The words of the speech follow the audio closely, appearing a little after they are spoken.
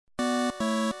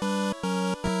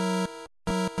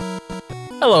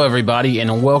Hello, everybody,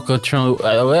 and welcome to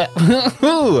that's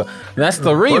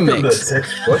the remix.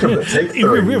 Welcome to Take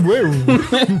 30.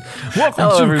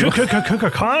 Welcome to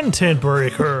Content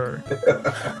Breaker.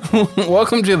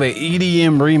 Welcome to the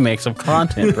EDM remix of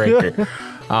Content Breaker.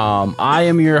 I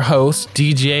am your host,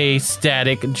 DJ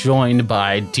Static, joined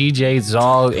by DJ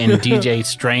Zog and DJ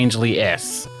Strangely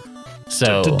S.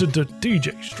 So,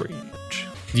 DJ Strange.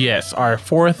 Yes, our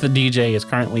fourth DJ is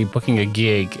currently booking a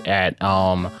gig at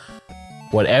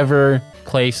whatever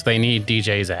place they need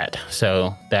DJs at.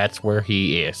 So that's where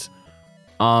he is.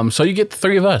 So you get the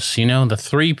three of us, you know, the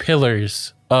three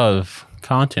pillars of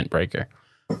Content Breaker.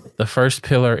 The first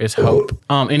pillar is hope.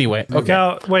 Anyway, okay.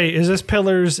 Now, wait, is this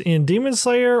pillars in Demon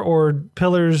Slayer or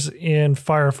pillars in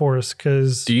Fire Force?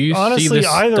 Because honestly,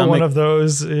 either one of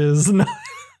those is not.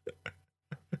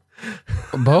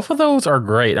 Both of those are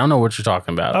great. I don't know what you're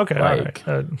talking about. Okay, like,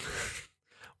 all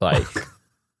right.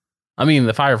 I mean,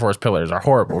 the Fire Force pillars are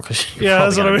horrible because you're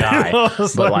that's probably what I gonna mean. die.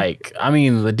 But like, I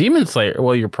mean, the Demon Slayer.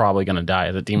 Well, you're probably gonna die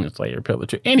as a Demon Slayer pillar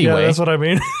too. Anyway, yeah, that's what I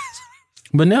mean.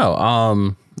 But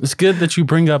no, it's good that you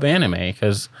bring up anime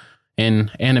because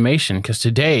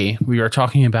today we are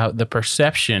talking about the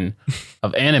perception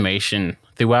of animation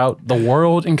throughout the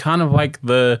world and kind of like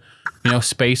the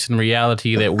space and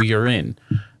reality that we are in.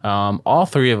 All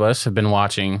three of us have been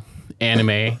watching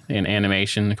anime and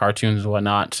animation, cartoons and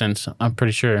whatnot since I'm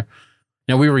pretty sure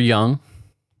we were young.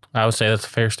 I would say that's a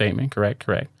fair statement. Correct.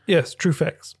 Yes, true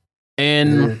facts.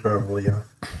 And Probably, yeah.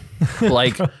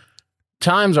 like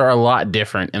times are a lot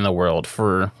different in the world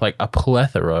for like a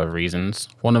plethora of reasons.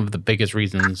 One of the biggest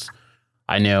reasons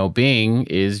I know being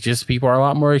is just people are a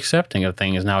lot more accepting of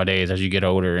things nowadays as you get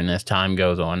older and as time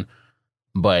goes on.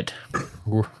 But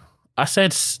I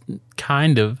said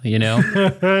kind of,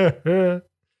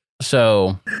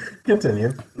 So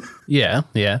Continue.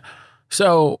 Yeah.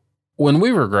 So when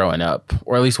we were growing up,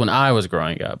 or at least when I was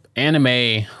growing up,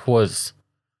 anime was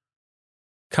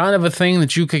kind of a thing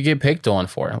that you could get picked on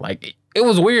for. Like, it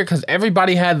was weird because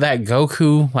everybody had that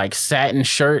Goku like satin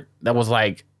shirt that was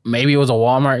like, maybe it was a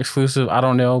Walmart exclusive, I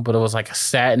don't know, but it was like a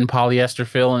satin polyester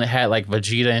feel and it had like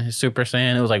Vegeta and his Super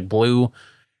Saiyan. It was like blue,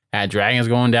 had dragons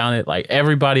going down it. Like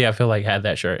everybody, I feel like, had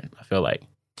that shirt. I feel like.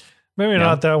 Maybe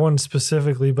not that one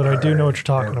specifically, but I do know what you're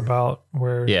talking about.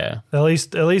 Where at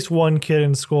least one kid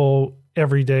in school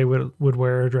every day would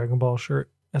wear a Dragon Ball shirt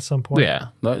at some point. Yeah,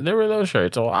 there were those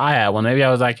shirts. So I had one. Maybe I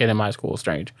was that kid in my school.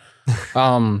 Strange.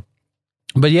 But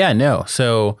yeah, no.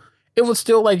 So it was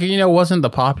still like wasn't the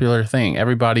popular thing.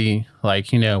 Everybody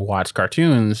watched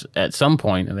cartoons at some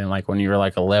point, and then like when you were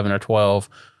like 11 or 12,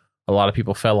 a lot of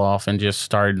people fell off and just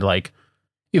started like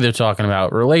either talking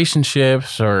about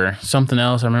relationships or something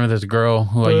else. I remember there's a girl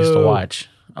who I used to watch.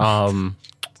 I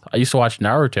used to watch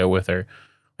Naruto with her,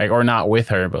 or not with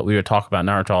her, but we would talk about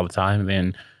Naruto all the time. And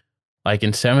then, like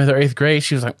in 7th or 8th grade,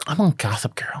 she was like, "I'm on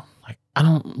Gossip Girl. Like, I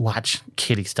don't watch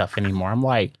kiddie stuff anymore." I'm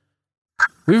like,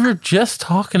 we were just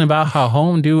talking about how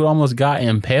home dude almost got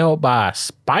impaled by a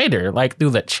spider, like through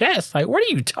the chest. Like, what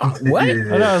are you talking? What?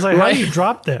 And I was like, how do you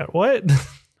drop that? What?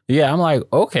 Yeah, I'm like,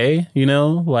 okay,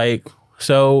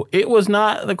 So it was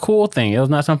not the cool thing. It was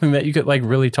not something that you could like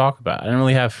really talk about. I didn't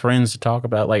really have friends to talk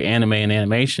about like anime and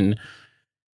animation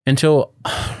until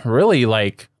really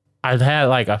like I'd had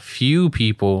like a few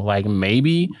people like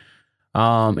maybe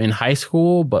in high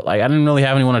school, but like I didn't really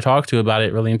have anyone to talk to about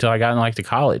it really until I got in like to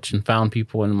college and found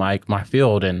people in my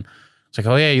field. And it's like,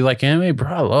 oh yeah, you like anime? Bro,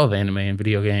 I love anime and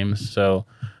video games. So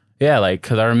yeah, like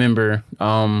because I remember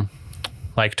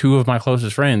like two of my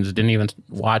closest friends didn't even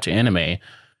watch anime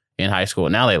in high school.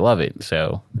 Now they love it.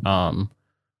 So, Zog,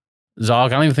 I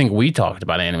don't even think we talked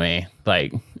about anime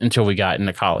like until we got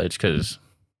into college. Because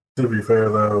to be fair,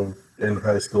 though, in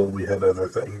high school we had other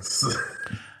things.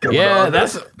 Yeah,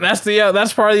 that's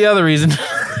part of the other reason.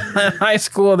 In high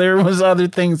school, there was other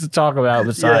things to talk about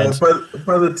besides. Yeah, but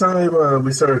by the time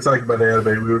we started talking about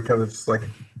anime, we were kind of just like,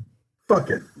 "Fuck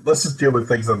it, let's just deal with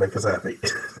things that make us happy."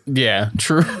 Yeah,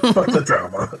 true. Fuck the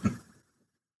drama.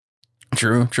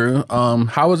 True.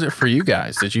 How was it for you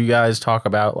guys? Did you guys talk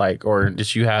about like, or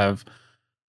did you have,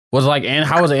 and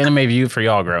how was anime viewed for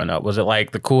y'all growing up? Was it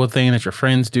like the cool thing that your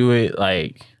friends do it?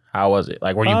 Like, how was it?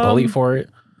 Like, were you bullied for it?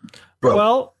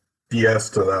 Well, yes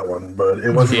to that one, but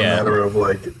it wasn't a matter of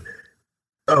like,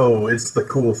 oh, it's the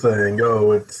cool thing.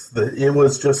 Oh, it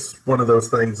was just one of those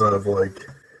things of like,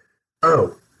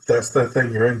 oh, that's the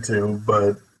thing you're into,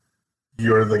 but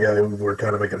you're the guy who we're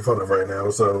kind of making fun of right now,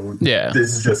 so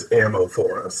this is just ammo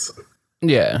for us.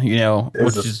 Yeah,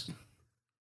 which is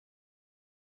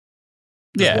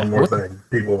one more thing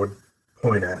people would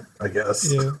point at, I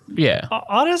guess. Yeah.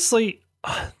 Honestly,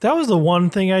 That was the one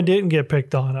thing I didn't get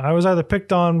picked on. I was either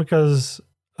picked on because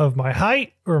of my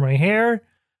height or my hair,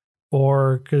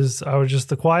 or because I was just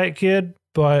the quiet kid.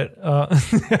 But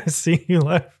I see you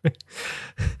laughing.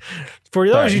 For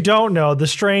those who don't know, the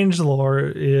strange lore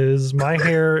is my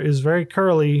hair is very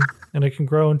curly and it can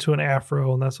grow into an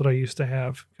afro, and that's what I used to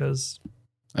have.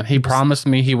 And he promised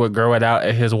me he would grow it out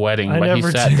at his wedding, but he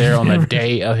sat there on the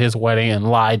day of his wedding and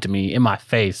lied to me in my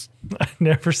face. I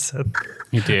never said that.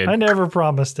 You did. I never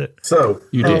promised it. So,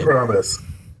 you did. Promise.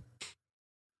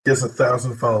 Gets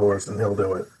 1,000 followers and he'll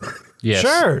do it. Yes.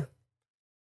 Sure.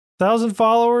 1,000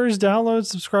 followers, downloads,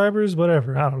 subscribers,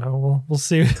 whatever. I don't know. We'll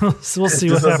see. We'll see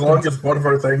what happens. As long as one of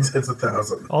our things hits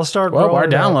 1,000. I'll start. Well, our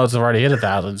downloads have already hit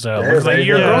 1,000, so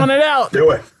you're growing it out. Do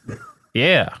it.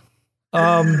 Yeah.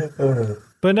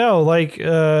 But no, like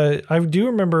I do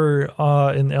remember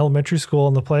in elementary school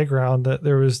in the playground that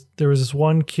there was this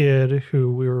one kid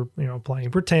who we were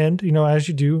playing pretend, as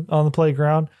you do on the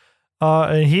playground.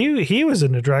 And he was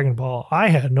into Dragon Ball. I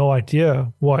had no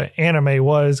idea what anime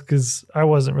was because I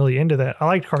wasn't really into that. I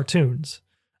liked cartoons.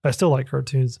 I still like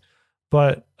cartoons,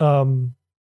 but I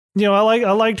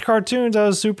liked cartoons. I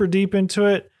was super deep into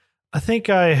it. I think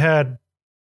I had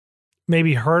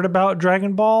maybe heard about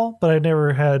Dragon Ball, but I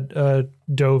never had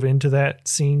dove into that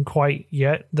scene quite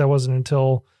yet. That wasn't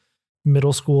until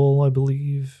middle school, I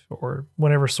believe, or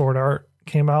whenever Sword Art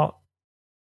came out.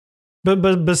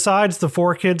 But besides the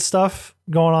 4Kids stuff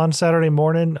going on Saturday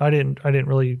morning, I didn't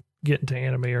really get into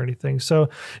anime or anything. So,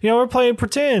 we're playing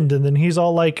pretend, and then he's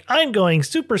all like, "I'm going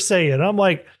Super Saiyan." I'm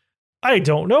like, "I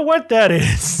don't know what that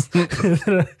is."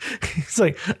 He's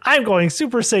like, "I'm going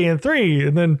Super Saiyan 3."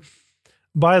 And then,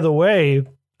 by the way,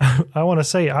 I want to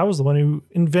say I was the one who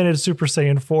invented Super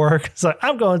Saiyan 4 because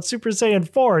I'm going Super Saiyan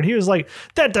 4. And he was like,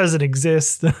 "That doesn't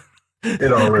exist."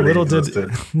 It already existed.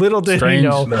 Little did he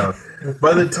know. No.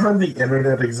 By the time the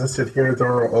internet existed here,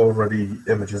 there were already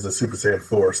images of Super Saiyan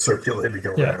 4 circulating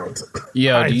around.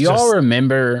 Yeah, do y'all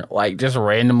remember just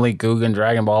randomly Googling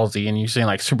Dragon Ball Z and you seeing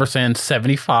Super Saiyan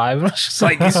 75? It's just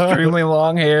extremely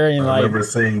long hair. And I remember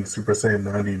seeing Super Saiyan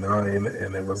 99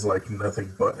 and it was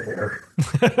nothing but hair.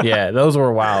 Yeah, those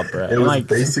were wild, bro. It was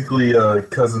basically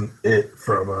cousin It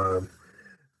from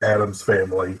Adam's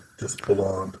Family, just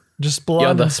blonde. Just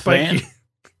blonde and spiky.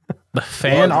 The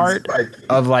fan art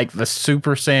of the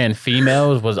Super Saiyan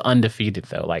females was undefeated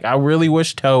though. I really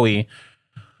wish Toei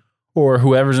or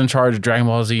whoever's in charge of Dragon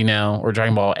Ball Z now, or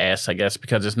Dragon Ball S, I guess,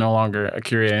 because it's no longer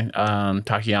Akira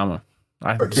Takayama.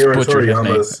 Akira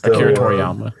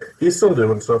Toriyama. He's still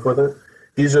doing stuff with it.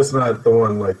 He's just not the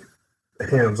one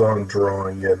hands-on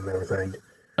drawing it and everything.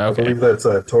 Okay. I believe that's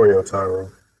Toyo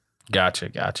Taro. Gotcha.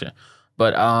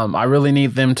 But I really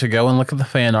need them to go and look at the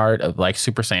fan art of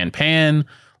Super Saiyan Pan,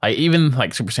 even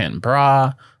Super Saiyan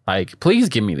Bra. Please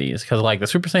give me these because the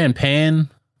Super Saiyan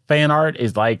Pan fan art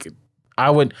is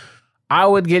I would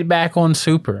get back on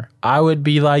Super. I would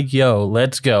be yo,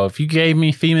 let's go. If you gave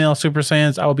me female Super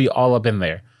Saiyans, I would be all up in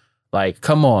there.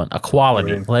 Come on,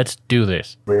 equality. Let's do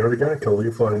this. We already got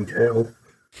Khalifa and Kale.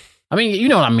 I mean, you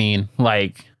know what I mean.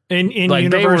 In Universe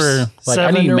they were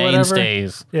 7 I need or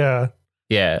mainstays. Whatever.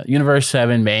 Yeah, Universe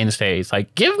 7 mainstays.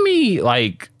 Give me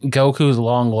Goku's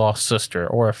long lost sister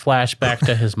or a flashback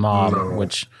to his mom,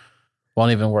 which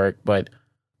won't even work. But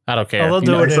I don't care. They'll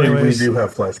do it anyways. We do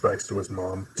have flashbacks to his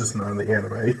mom, just not in the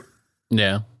anime.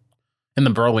 Yeah, in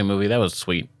the Broly movie, that was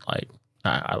sweet.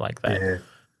 I like that. Yeah.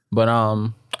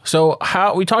 But so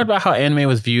how we talked about how anime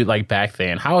was viewed back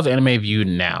then. How is anime viewed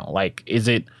now? Is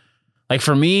it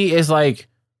for me? Is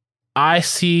I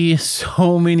see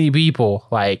so many people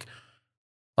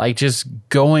just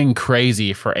going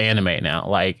crazy for anime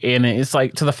now. And it's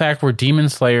to the fact where Demon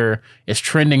Slayer is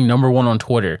trending #1 on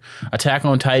Twitter. Attack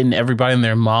on Titan, everybody and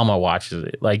their mama watches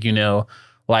it.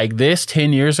 This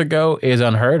 10 years ago is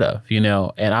unheard of,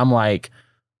 and I'm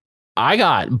I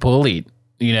got bullied,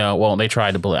 well, they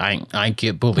tried to bully. I ain't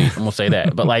get bullied. I'm gonna say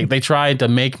that. But they tried to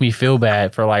make me feel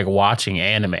bad for watching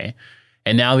anime.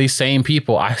 And now these same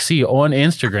people I see on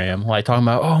Instagram, talking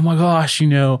about, oh my gosh,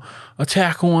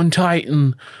 Attack on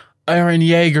Titan, Eren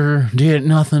Yeager did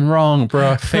nothing wrong,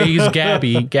 bro. FaZe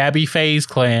Gabby FaZe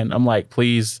clan. I'm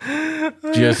please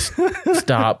just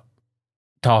stop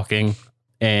talking.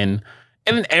 And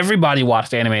then everybody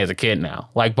watched anime as a kid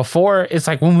now. Before, it's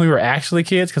when we were actually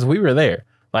kids, because we were there.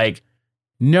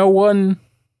 No one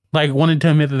wanted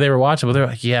to admit that they were watching, but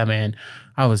they're yeah, man,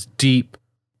 I was deep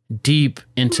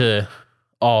into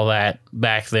all that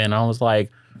back then. I was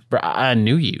bro, I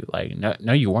knew you.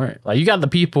 No, you weren't. You got the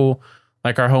people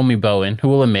our homie Bowen who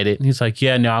will admit it. And he's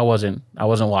yeah, no, I wasn't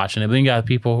watching it. But then you got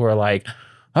people who are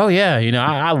oh yeah,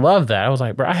 I love that. I was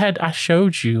bro, I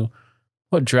showed you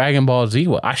what Dragon Ball Z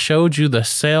was. I showed you the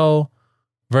Cell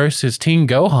versus Teen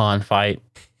Gohan fight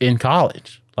in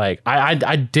college. Like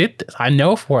I did this. I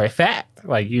know for a fact.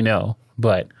 Like, you know,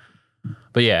 but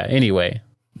yeah, anyway.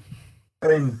 I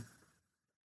mean,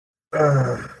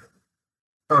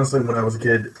 honestly, when I was a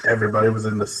kid, everybody was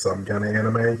into some kind of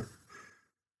anime.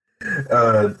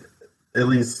 At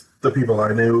least the people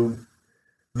I knew,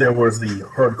 there was the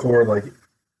hardcore, like,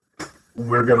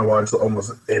 we're going to watch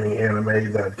almost any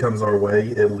anime that comes our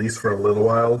way, at least for a little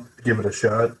while, give it a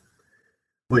shot,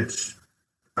 which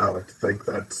I like to think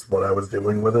that's what I was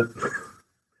doing with it.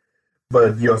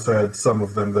 But you also had some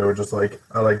of them that were just like,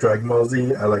 I like Dragon Ball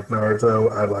Z, I like Naruto,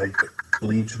 I like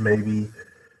Bleach, maybe.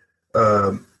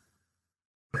 But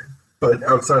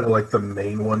outside of, like, the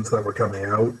main ones that were coming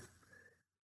out,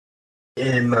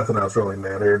 and nothing else really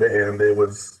mattered, and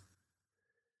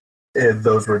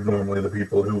those were normally the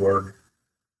people who were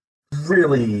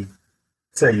really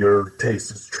say your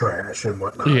taste is trash and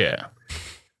whatnot. Yeah.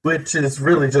 Which is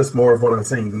really just more of what I'm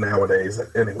seeing nowadays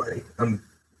anyway.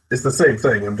 It's the same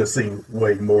thing, I'm just seeing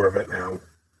way more of it now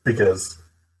because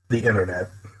the internet.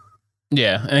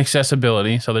 Yeah, and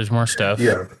accessibility, so there's more stuff.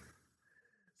 Yeah.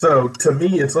 So to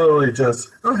me, it's literally just,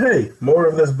 oh hey, more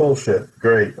of this bullshit.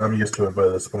 Great, I'm used to it by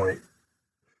this point.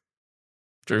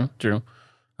 True.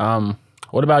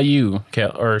 What about you,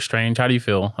 or Strange? How do you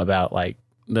feel about like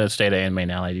the state of anime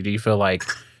now? Like, do you feel like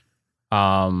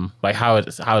how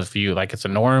it's for you? Like, it's a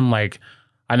norm? Like,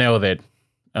 I know that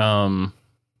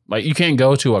like you can't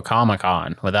go to a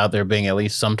Comic-Con without there being at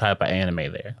least some type of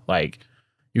anime there. Like,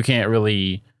 you can't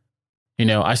really, you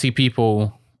know, I see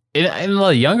people in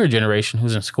the younger generation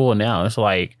who's in school now. It's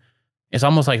like, it's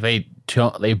almost like they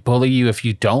bully you if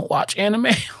you don't watch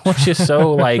anime, which is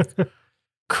so like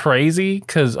crazy.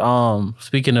 Because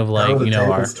speaking of like, you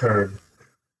know,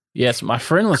 yes, my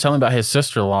friend was telling me about his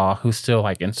sister-in-law who's still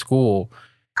like in school,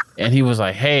 and he was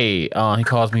like, hey, he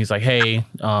calls me, he's like, hey,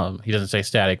 he doesn't say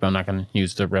static, but I'm not gonna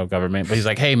use the real government, but he's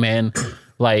like, hey man,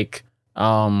 like,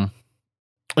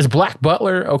 is Black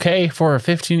Butler okay for a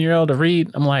 15-year-old to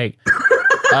read? I'm like,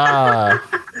 I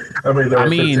mean, there were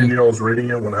 15-year-olds reading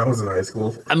it when I was in high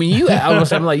school. I mean,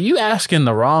 I'm like, you asking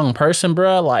the wrong person,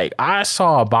 bro. Like, I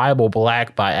saw Bible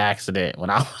Black by accident when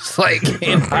I was like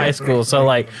in high school. So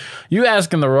like, you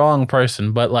asking the wrong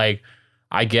person. But like,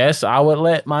 I guess I would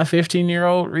let my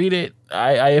 15-year-old read it.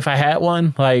 If I had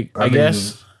one, like, I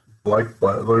guess. Black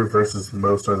Butler versus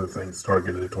most other things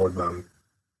targeted toward them.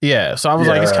 Yeah. So I was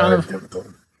like, it's kind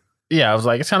of. Yeah, I was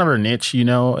like, it's kind of her niche, you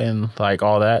know, and like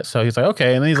all that. So he's like,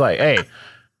 okay. And then he's like, hey,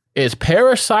 is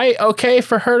Parasite okay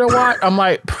for her to watch? I'm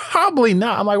like, probably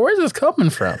not. I'm like, where's this coming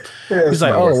from? Yeah, he's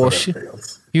like, oh, well,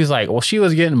 he was like, well, she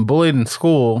was getting bullied in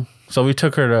school. So we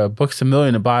took her to Books A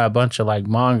Million to buy a bunch of like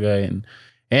manga and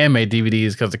anime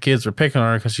DVDs because the kids were picking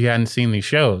on her because she hadn't seen these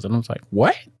shows. And I was like,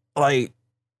 what? Like,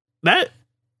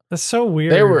 that's so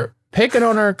weird. They were picking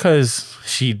on her because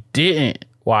she didn't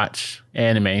watch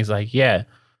anime. He's like, yeah.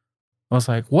 I was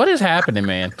like, what is happening,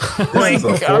 man? Like, this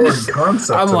is a foreign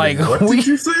concept. I'm like, what did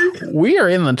you say? We are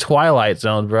in the Twilight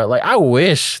Zone, bro. Like, I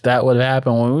wish that would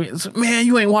happen when man,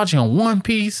 you ain't watching One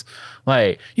Piece.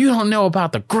 Like, you don't know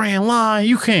about the Grand Line.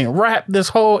 You can't rap this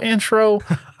whole intro.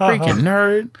 Freaking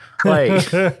nerd.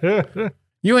 Like,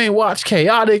 you ain't watch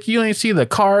Chaotic. You ain't see the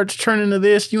cards turn into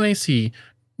this. You ain't see...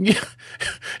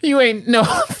 You ain't no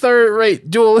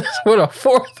third-rate duelist with a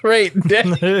fourth-rate deck.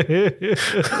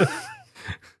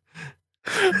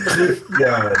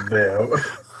 God damn.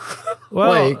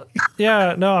 Well, like,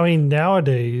 yeah, no, I mean,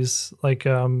 nowadays, like,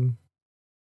 I don't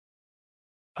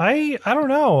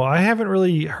know. I haven't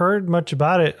really heard much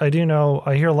about it. I do know,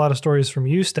 I hear a lot of stories from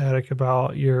you, Static,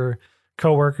 about your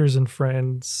coworkers and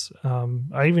friends.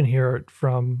 I even hear it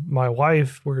from my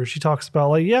wife where she talks about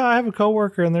like, yeah, I have a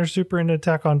coworker and they're super into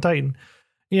Attack on Titan.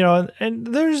 You know, and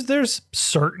there's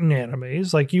certain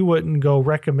animes, like you wouldn't go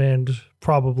recommend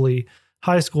probably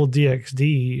High School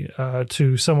DxD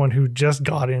to someone who just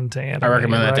got into anime. I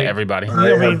recommend that to everybody. I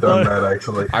have done that,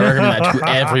 actually. I recommend that to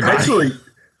everybody.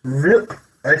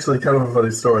 Actually, kind of a funny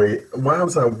story. When I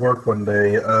was at work one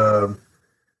day,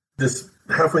 this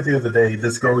halfway through the day,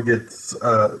 this girl gets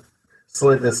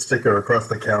slid a sticker across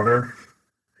the counter.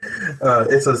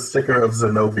 It's a sticker of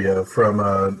Zenobia from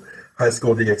High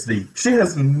School DxD. She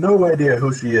has no idea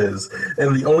who she is,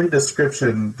 and the only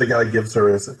description the guy gives her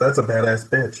is, that's a badass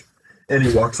bitch. And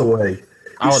he walks away.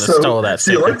 I would have stole that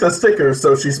sticker. She liked the sticker,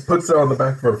 so she puts it on the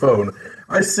back of her phone.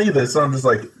 I see this, and I'm just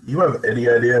like, you have any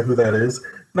idea who that is?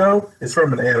 No, it's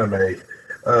from an anime.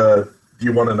 Do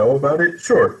you want to know about it?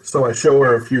 Sure. So I show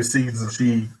her a few scenes, and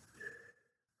she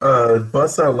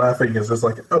busts out laughing and is just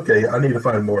like, okay, I need to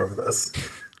find more of this.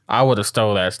 I would have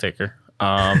stole that sticker.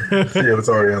 It was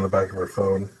already on the back of her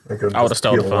phone. I could I would have just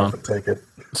stole the peel it phone. off and take it.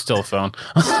 Still a phone.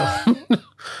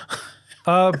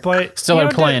 But Still a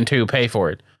plan to pay for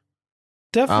it.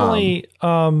 Definitely,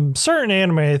 certain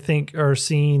anime I think are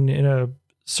seen in a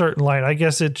certain light. I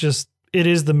guess it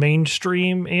is the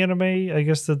mainstream anime. I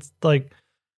guess that's like,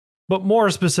 but more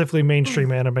specifically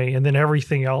mainstream anime, and then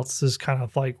everything else is kind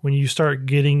of like when you start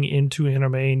getting into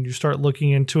anime and you start looking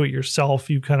into it yourself,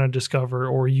 you kind of discover,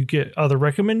 or you get other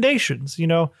recommendations.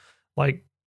 Like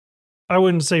I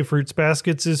wouldn't say Fruits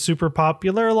Baskets is super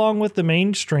popular along with the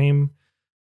mainstream.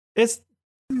 It's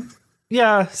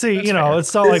see,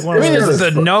 it's not like one of those.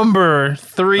 It's the number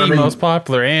 3 most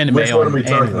popular anime. Which one are we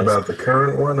talking about? The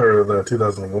current one or the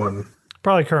 2001?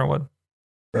 Probably current one.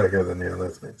 Okay, then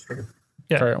that's mainstream.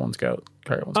 Yeah, current one's go.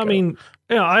 I mean,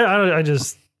 I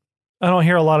don't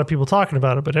hear a lot of people talking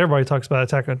about it, but everybody talks about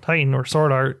Attack on Titan or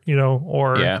Sword Art,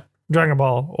 or Dragon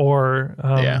Ball or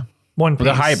One Piece.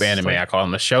 The hype anime, I call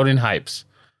them the Shonen hypes.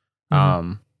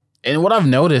 Mm-hmm. And what I've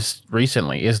noticed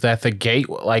recently is that the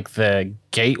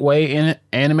gateway in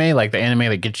anime, like the anime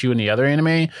that gets you in the other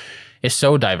anime, is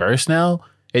so diverse now.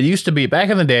 It used to be back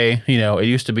in the day, it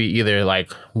used to be either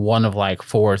like one of like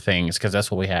 4 things because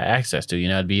that's what we had access to.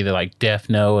 It'd be either like Death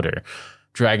Note or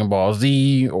Dragon Ball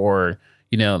Z or,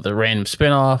 the random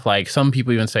spinoff. Like some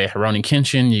people even say Rurouni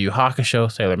Kenshin, Yu Yu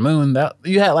Hakusho, Sailor Moon. That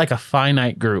you had like a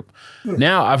finite group.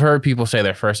 Now I've heard people say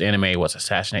their first anime was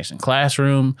Assassination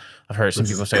Classroom. I've heard some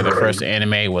people say their first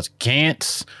anime was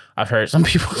Gantz. I've heard some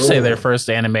people say their first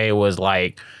anime was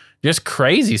like just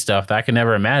crazy stuff that I could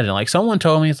never imagine. Like someone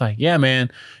told me, it's like, yeah,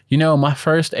 man, my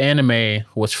first anime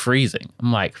was Freezing.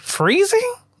 I'm like,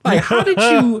 Freezing? Like, how did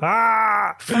you?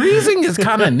 Freezing is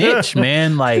kind of niche,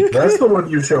 man. Like that's the one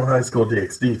you show High School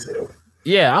DxD to.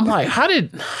 Yeah, I'm like,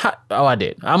 I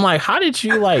did. I'm like, how did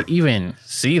you like even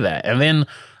see that? And then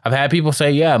I've had people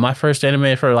say, yeah, my first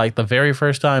anime for like the very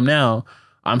first time now,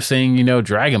 I'm seeing,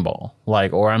 Dragon Ball,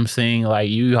 like, or I'm seeing like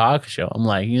Yu Yu Hakusho. I'm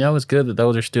like, it's good that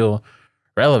those are still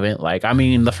relevant. Like, I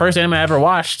mean, the first anime I ever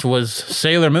watched was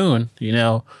Sailor Moon,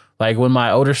 like when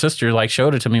my older sister like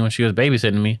showed it to me when she was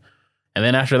babysitting me. And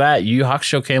then after that, Yu Yu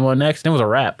Hakusho came on next, and it was a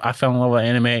wrap. I fell in love with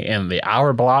anime in the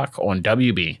hour block on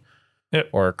WB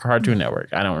or Cartoon Network.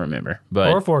 I don't remember, but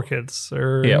or 4Kids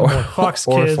or Fox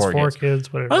Kids, 4Kids,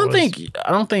 whatever. I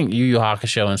don't think Yu Yu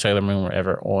Hakusho and Sailor Moon were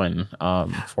ever on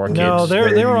 4Kids. No,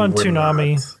 they were on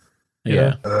Toonami.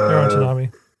 Yeah, they're on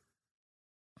Toonami.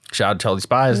 Shout out to Totally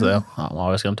Spies, though. I'm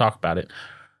always going to talk about it.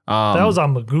 That was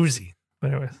on Maguzi.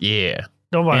 Anyways, yeah,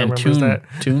 nobody remembers that.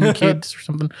 Toon Kids or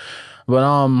something.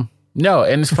 But no,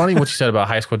 and it's funny what you said about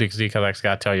High School DxD because I just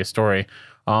got to tell you a story.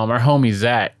 Our homie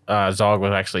Zach Zog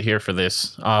was actually here for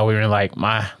this. We were in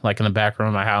in the back room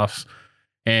of my house,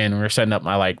 and we were setting up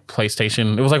my like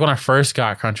PlayStation. It was like when I first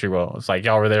got Crunchyroll. It's like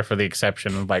y'all were there for the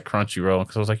exception of like Crunchyroll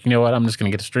because I was like, you know what, I'm just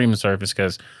gonna get a streaming service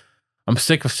because I'm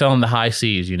sick of selling the high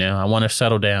seas. I want to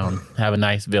settle down, have a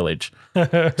nice village.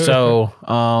 So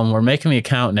we're making the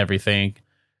account and everything,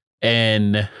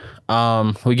 and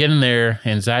we get in there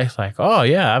and Zach's like, oh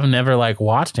yeah, I've never like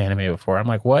watched anime before. I'm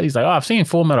like, what? He's like, oh, I've seen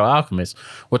Full Metal Alchemist,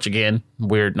 which again,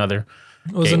 weird, another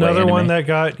another one that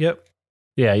got, yep.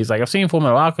 Yeah, he's like, I've seen Full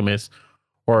Metal Alchemist.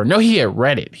 Or no, he had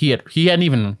read it. He had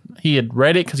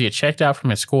read it because he had checked out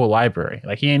from his school library.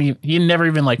 Like he had never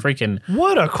even like freaking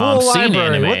what a cool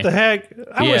library. What the heck?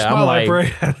 I wish my library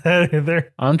had that in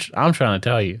there. I'm trying to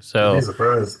tell you. So be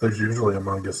surprised. There's usually a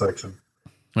manga section.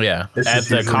 Yeah, at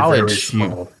the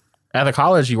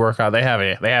college you work out, they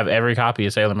have every copy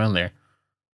of Sailor Moon there.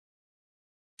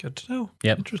 Good to know.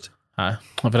 Yep. Interesting. If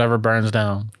it ever burns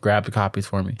down, grab the copies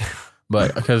for me.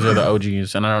 But because they're the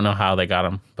OGs, and I don't know how they got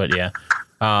them, but yeah.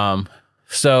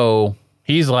 So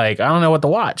he's like, I don't know what to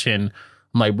watch, and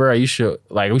I'm like, bro, you should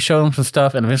like. We showed him some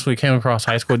stuff, and eventually came across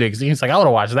High School DxD. He's like, I would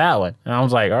have watched that one, and I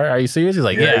was like, all right, are you serious? He's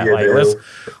like, yeah like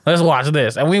let's watch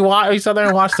this, and we sat there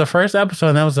and watched the first episode,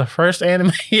 and that was the first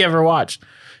anime he ever watched.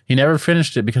 He never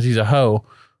finished it because he's a hoe,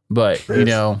 but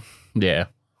yeah.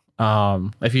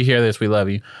 If you hear this, we love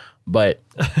you, but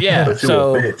yeah,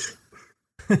 so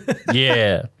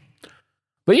yeah.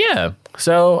 But yeah,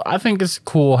 so I think it's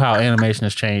cool how animation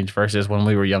has changed versus when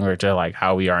we were younger to like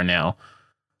how we are now.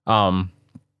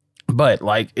 But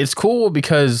like it's cool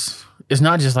because it's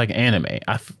not just like anime.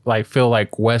 I feel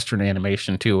like Western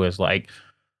animation too is like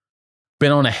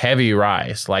been on a heavy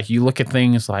rise. Like you look at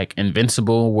things like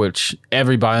Invincible, which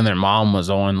everybody and their mom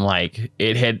was on. Like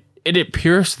it had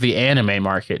pierced the anime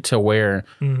market to where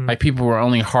like people were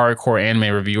only hardcore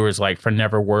anime reviewers like for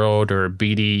Neverworld or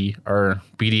BD or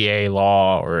BDA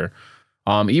Law or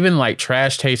even like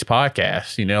Trash Taste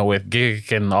Podcasts, with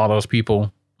Gig and all those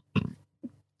people.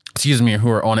 who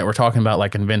are on it were talking about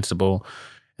like Invincible,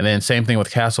 and then same thing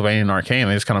with Castlevania and Arcane.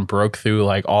 They just kind of broke through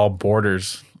like all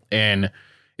borders, and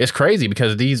it's crazy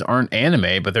because these aren't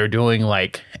anime, but they're doing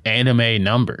like anime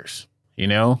numbers, you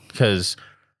know? Because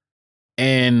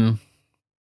and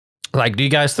like, do you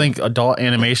guys think adult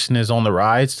animation is on the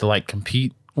rise to like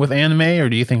compete with anime, or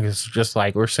do you think it's just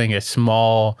like we're seeing a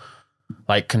small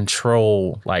like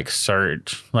control like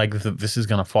surge, like this is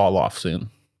gonna fall off soon?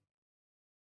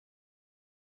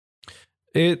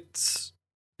 It's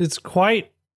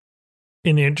quite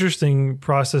an interesting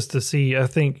process to see. I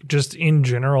think just in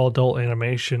general, adult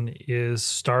animation is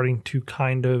starting to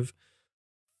kind of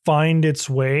find its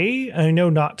way. I know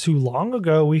not too long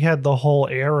ago we had the whole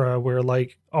era where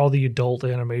like all the adult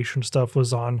animation stuff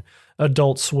was on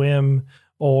Adult Swim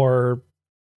or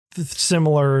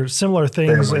similar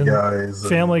things,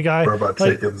 Family Guy, Robot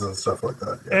Chickens and stuff like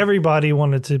that. Yeah. Everybody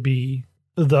wanted to be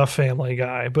the Family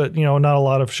Guy, but you know, not a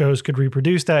lot of shows could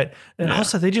reproduce that. And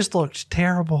also they just looked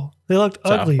terrible. They looked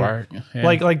ugly. Yeah.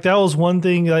 Like that was one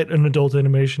thing that an adult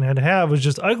animation had to have, was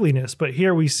just ugliness. But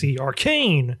here we see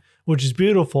Arcane, which is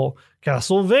beautiful.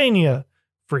 Castlevania,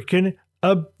 freaking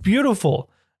beautiful.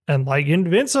 And like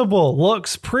Invincible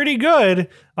looks pretty good.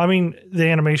 I mean, the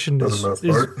animation is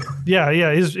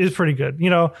pretty good, you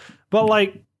know, but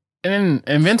like, and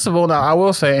Invincible, now I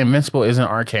will say Invincible isn't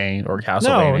Arcane or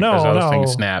Castlevania because those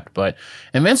things snapped, but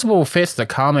Invincible fits the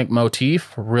comic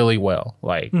motif really well,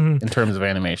 like in terms of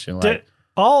animation. Like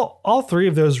all three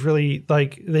of those really,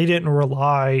 like, they didn't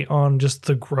rely on just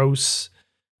the gross,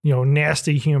 you know,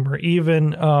 nasty humor.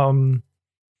 Even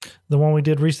the one we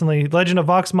did recently, Legend of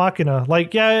Vox Machina,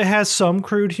 like, yeah, it has some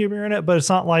crude humor in it, but it's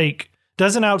not like,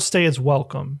 doesn't outstay its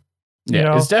welcome. Yeah,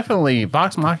 know? It's definitely,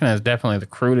 Vox Machina is definitely the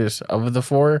crudest of the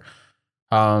four.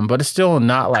 But it's still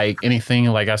not like anything,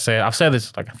 like I've said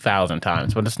this like 1,000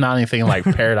 times, but it's not anything like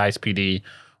Paradise PD,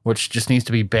 which just needs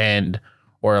to be banned,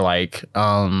 or like,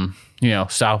 you know,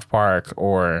 South Park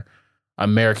or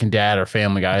American Dad or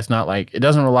Family Guy. It's not like, it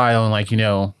doesn't rely on like, you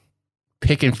know,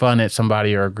 picking fun at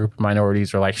somebody or a group of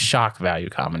minorities or like shock value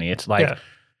comedy. It's like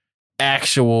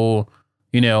actual,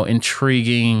 you know,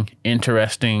 intriguing,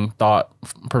 interesting, thought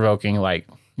provoking, like,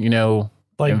 you know,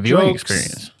 like viewing jokes,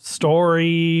 experience,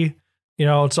 story. You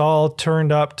know, it's all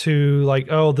turned up to like,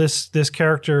 oh, this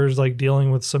character is like dealing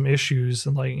with some issues,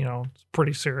 and like, you know, it's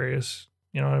pretty serious.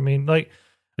 You know what I mean? Like,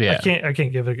 yeah, I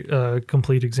can't give a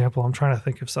complete example. I'm trying to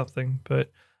think of something, but,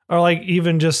 or like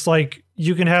even just like,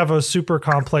 you can have a super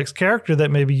complex character that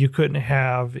maybe you couldn't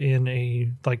have in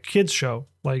a like kids show,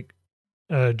 like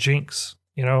Jinx.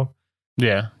 You know?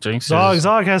 Yeah, Jinx.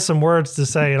 Zog has some words to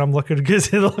say, and I'm looking to get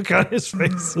the look on his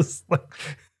face.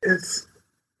 It's.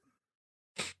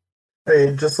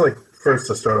 Hey, just like first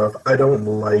to start off, I don't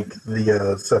like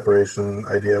the separation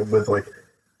idea with like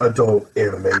adult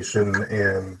animation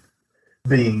and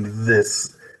being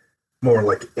this more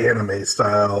like anime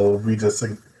style. We just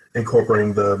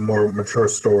incorporating the more mature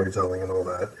storytelling and all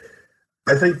that.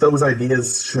 I think those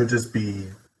ideas should just be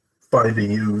fine to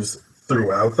use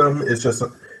throughout them. It's just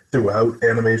throughout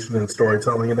animation and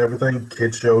storytelling and everything.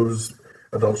 Kid shows,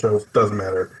 adult shows, doesn't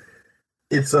matter.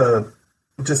 It's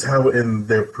just how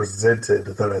they're presented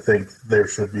that I think there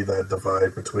should be that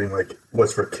divide between like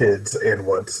what's for kids and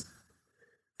what's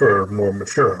for more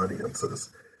mature audiences.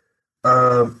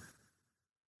 And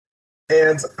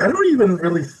I don't even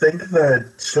really think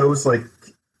that shows like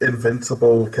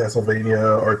Invincible,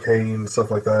 Castlevania, Arcane,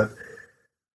 stuff like that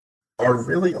are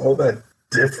really all that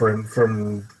different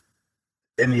from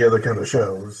any other kind of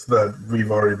shows that we've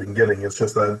already been getting. It's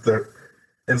just that they're,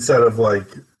 instead of like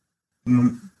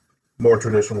more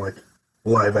traditional like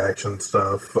live action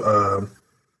stuff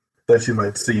that you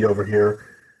might see over here,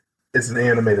 it's an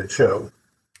animated show,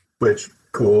 which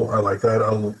cool. I like that.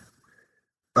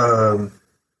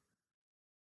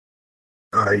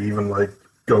 I even like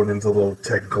going into little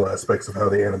technical aspects of how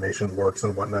the animation works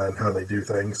and whatnot and how they do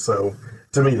things. So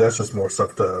to me, that's just more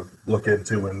stuff to look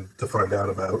into and to find out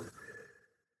about.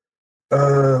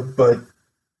 But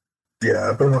yeah,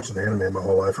 I've been watching anime my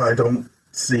whole life. I don't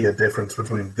see a difference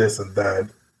between this and that.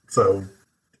 So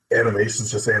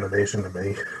animation's just animation to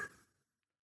me.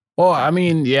 Well, I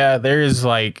mean, yeah, there's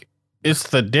like, it's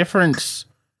the difference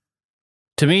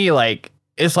to me. Like,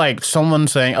 it's like someone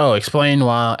saying, oh, explain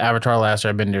why Avatar Last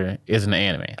Airbender is an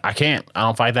anime. I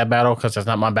don't fight that battle because it's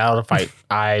not my battle to fight.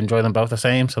 I enjoy them both the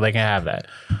same, so they can have that.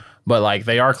 But like,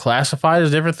 they are classified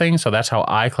as different things, so that's how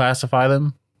I classify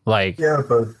them. Like, yeah,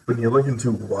 but when you look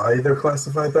into why they're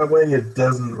classified that way, it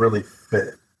doesn't really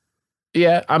fit.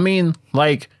 Yeah, I mean,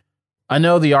 like, I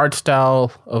know the art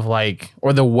style of like,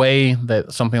 or the way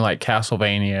that something like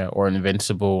Castlevania or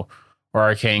Invincible or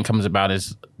Arcane comes about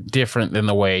is different than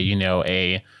the way,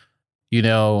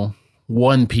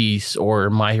 One Piece or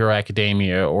My Hero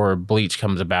Academia or Bleach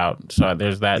comes about. So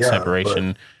there's that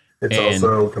separation. It's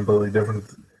also completely different.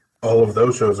 All of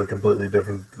those shows are completely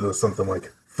different than something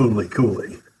like Fooly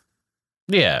Cooley.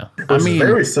 Yeah. Which is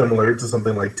very similar to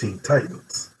something like Teen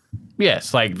Titans.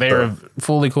 Yes, like they're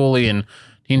Fooly Cooley and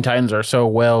Teen Titans are so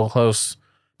close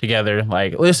together.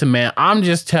 Like, listen, man, I'm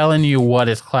just telling you what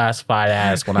it's classified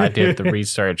as when I did the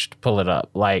research to pull it up.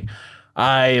 Like,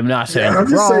 I am not saying I'm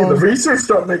just saying the research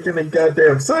don't make any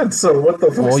goddamn sense. So what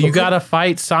the fuck? Well, you gotta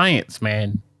fight science,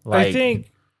 man. Like, I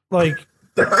think, like,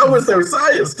 how is there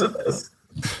science to this?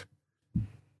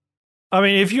 I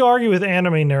mean, if you argue with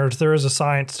anime nerds, there is a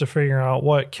science to figuring out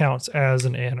what counts as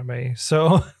an anime.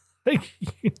 So, like,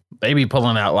 they be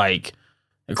pulling out, like,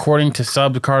 according to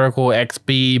Subarticle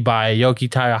XB by Yoki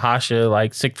Tayahasha,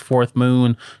 like, 6th, 4th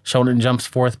moon, Shonen Jump's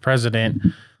 4th president.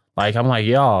 Like, I'm like,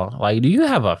 y'all, like, do you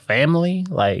have a family?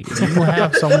 Like, do you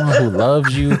have someone who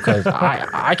loves you? Because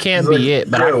I can't be it,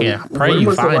 but I can pray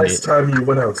you find it. When was the last time you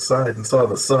went outside and saw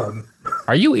the sun?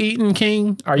 Are you eating,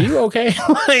 King? Are you okay?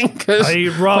 Like, I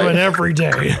eat ramen every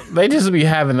day. They just be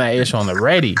having that issue on the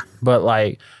ready. But,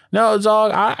 like, no,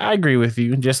 Zog, I agree with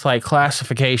you. Just, like,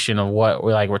 classification of what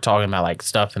we're talking about, like,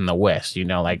 stuff in the West,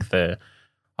 like the,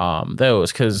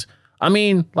 those. Because, I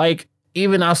mean, like,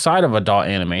 even outside of adult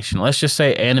animation, let's just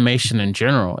say animation in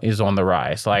general is on the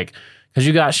rise. Like, because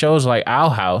you got shows like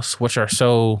Owl House, which are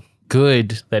so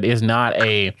good that is not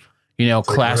a,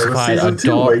 classified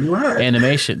adult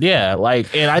animation. Yeah,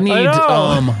 like, and I need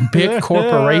big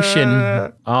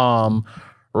corporation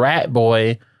Rat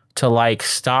Boy to like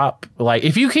stop. Like,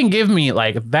 if you can give me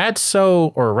like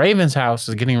or Raven's House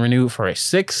is getting renewed for a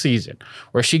 6th season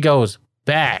where she goes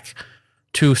back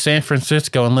to San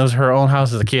Francisco and lives her own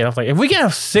house as a kid. I was like, if we can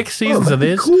have 6 seasons of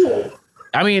this, cool.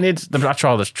 I mean, I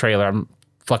saw this trailer. I'm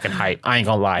fucking hyped. I ain't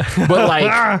gonna lie, but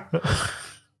like,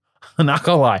 I'm not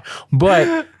gonna lie,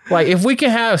 but like, if we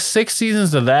can have 6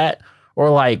 seasons of that, or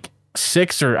like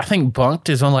 6, or I think Bunked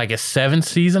is on like a 7th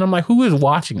season. I'm like, who is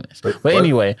watching this? But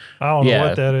anyway, I don't know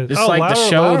what that is. It's like the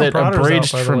show that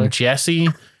abridged from Jesse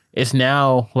is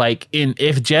now like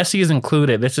if Jesse is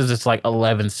included, this is its like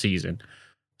 11th season.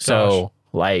 So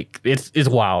like it's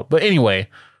wild. But anyway,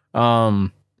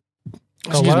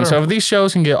 excuse me. So if these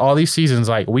shows can get all these seasons,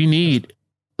 like we need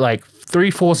like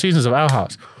 3 full seasons of Owl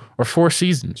House or 4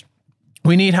 seasons.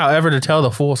 We need, however, to tell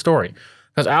the full story,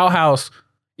 because Owl House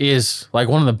is like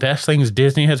one of the best things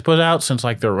Disney has put out since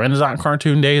like the Renaissance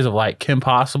cartoon days of like Kim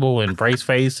Possible and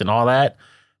Braceface and all that,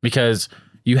 because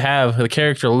you have the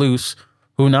character Luce,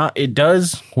 who it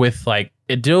deals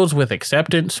with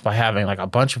acceptance by having like a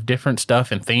bunch of different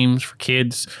stuff and themes for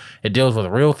kids. It deals with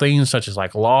real things such as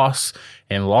like loss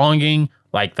and longing,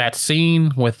 like that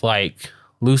scene with like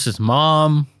Luce's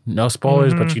mom, no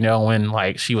spoilers, but when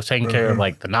like she was taking care of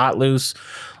like the not Luce,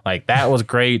 like that was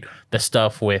great. The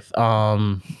stuff with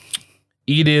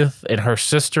Edith and her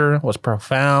sister was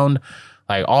profound.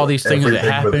 Like all these things that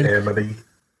happened. Amity.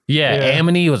 Yeah,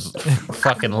 Amity was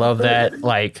fucking love that.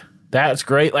 Like that's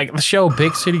great. Like the show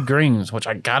Big City Greens, which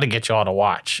I gotta get y'all to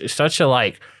watch. It's such a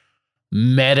like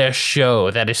meta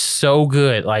show that is so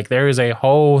good. Like there is a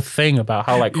whole thing about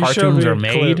how like cartoons are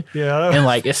made, and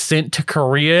like it's sent to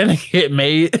Korea and get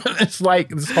made. It's like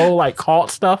this whole like cult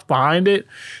stuff behind it,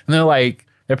 and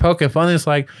they're poking fun. It's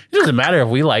like, it doesn't matter if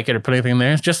we like it or put anything in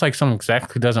there. It's just like some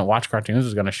exec who doesn't watch cartoons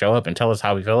is going to show up and tell us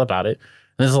how we feel about it.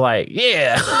 And it's like,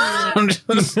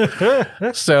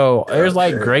 so there's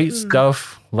like great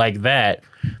stuff like that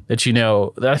that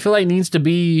I feel like needs to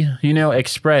be,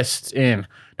 expressed in.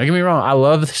 Don't get me wrong, I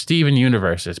love the Steven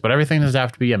universes, but everything doesn't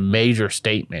have to be a major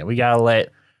statement. We got to let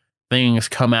things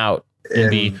come out and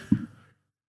be.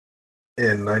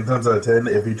 And 9 times out of 10,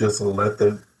 if you just let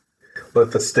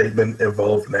the statement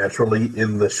evolve naturally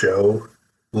in the show,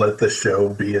 let the show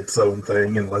be its own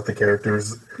thing, and let the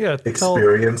characters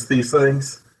experience these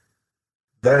things,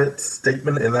 that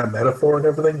statement and that metaphor and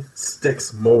everything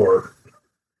sticks more.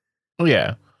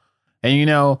 Yeah.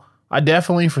 And I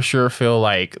definitely for sure feel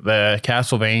like the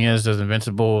Castlevanias, the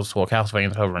Invincibles, well,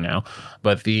 Castlevania's over now,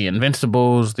 but the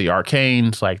Invincibles, the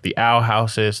Arcanes, like the Owl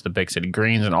Houses, the Big City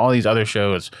Greens, and all these other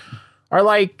shows are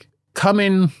like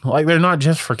coming, like they're not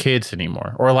just for kids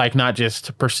anymore, or like not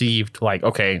just perceived like,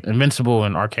 okay, Invincible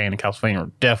and Arcane and Castlevania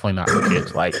are definitely not for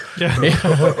kids. Like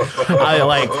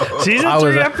season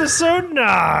 3 episode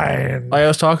 9. Like I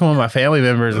was talking with my family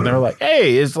members and they were like,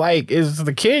 hey, is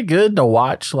the kid good to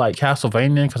watch like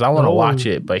Castlevania? Because I want to watch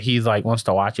it, but he's like wants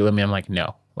to watch it with me. I'm like,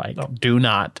 no, like do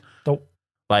not. Nope.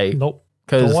 Like, nope.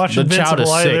 because the child is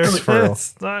either. 6 for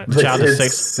the child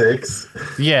is six.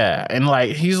 Yeah, and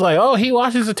like he's like, oh, he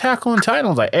watches Attack on Titan. I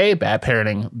was like, A, bad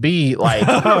parenting. B, like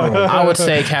I would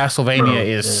say Castlevania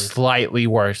is slightly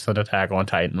worse than Attack on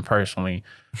Titan, personally.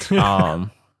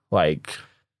 Like,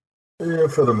 yeah,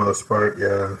 for the most part,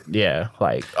 yeah,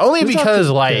 like only because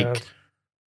like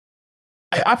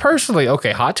I personally,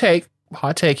 okay, hot take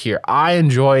here. I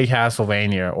enjoyed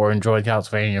Castlevania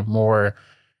more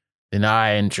than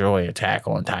I enjoy Attack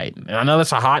on Titan. And I know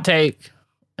that's a hot take,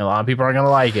 and a lot of people aren't going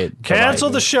to like it. Cancel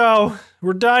the show.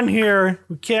 We're done here.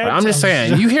 We can't. I'm just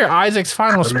saying, you hear Isaac's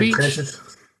final speech,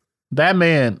 that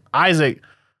man, Isaac,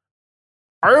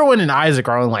 Erwin and Isaac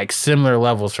are on like similar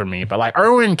levels for me, but like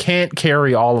Erwin can't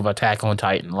carry all of Attack on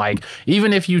Titan. Like,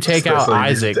 even if you take out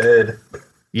Isaac,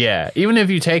 yeah, even if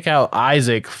you take out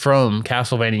Isaac from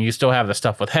Castlevania, you still have the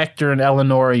stuff with Hector and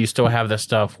Eleanor. You still have the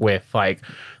stuff with like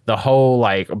the whole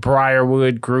like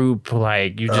Briarwood group.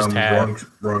 Like you just have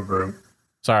wrong group.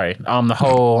 Sorry, the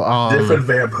whole different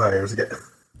vampires.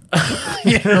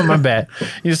 Yeah, my bad.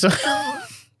 You still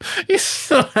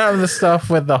have the stuff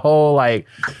with the whole like,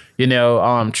 you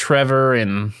know, Trevor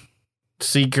and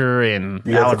Seeker and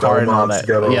Alucard and all that.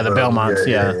 Yeah, the Belmonts.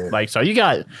 Yeah. Like, so you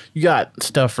got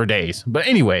stuff for days. But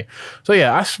anyway, so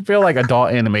yeah, I feel like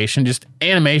adult animation, just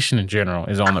animation in general,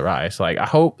 is on the rise. Like, I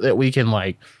hope that we can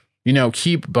like, you know,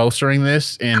 keep bolstering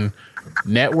this, and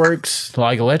networks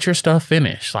like let your stuff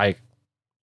finish. Like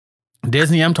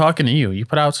Disney, I'm talking to you. You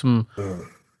put out some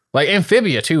like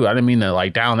Amphibia too. I didn't mean to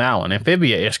like down that one.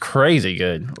 Amphibia is crazy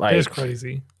good. Like, it's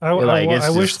crazy. I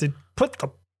wish they put the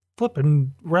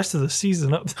flipping rest of the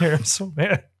season up there. I'm so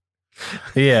mad.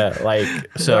 Yeah, like,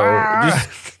 so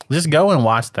just go and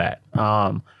watch that.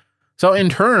 So in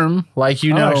term, like,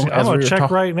 you know, I'm gonna check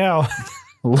right now.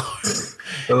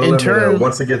 In turn,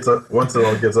 once it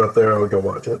all gets up there, I'll go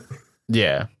watch it.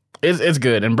 Yeah, it's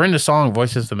good, and Brenda Song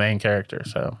voices the main character.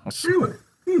 So really,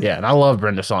 yeah, and I love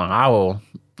Brenda Song.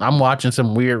 I'm watching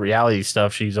some weird reality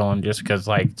stuff she's on just because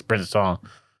like it's Brenda Song.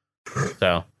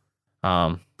 So,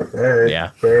 hey,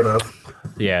 yeah, fair enough.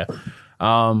 Yeah.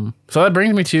 So that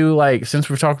brings me to like, since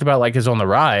we've talked about like is on the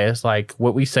rise, like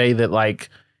what we say that like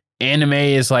anime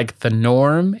is like the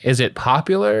norm. Is it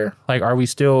popular? Like, are we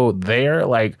still there?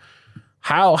 Like,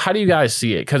 how do you guys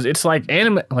see it? Because it's like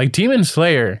anime, like Demon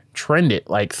Slayer trended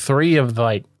like 3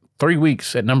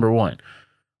 weeks at number 1.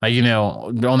 Like, you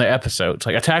know, on the episodes,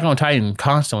 like Attack on Titan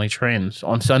constantly trends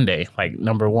on Sunday, like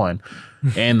number 1.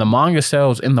 And the manga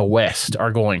sales in the West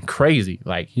are going crazy.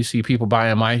 Like, you see people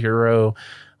buying My Hero,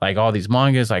 like all these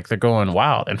mangas, like they're going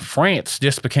wild. And France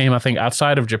just became, I think,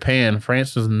 outside of Japan,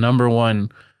 France was number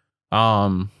 1,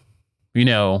 you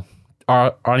know,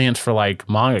 our audience for like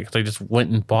manga, because they just went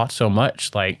and bought so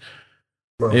much. Like,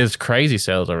 it's crazy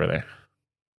sales over there.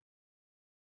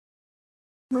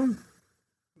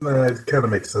 It kind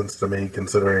of makes sense to me,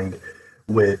 considering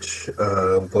which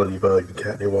Ladybug and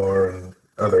Cat Noir and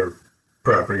other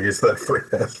properties that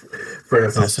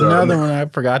France has done. Another one I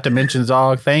forgot to mention,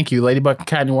 Zog. Thank you. Ladybug and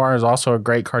Cat Noir is also a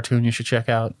great cartoon you should check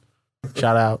out.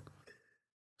 Shout out.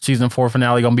 Season 4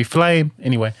 finale gonna be flame.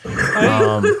 Anyway.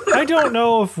 I don't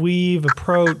know if we've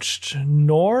approached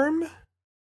norm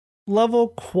level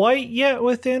quite yet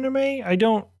with anime. I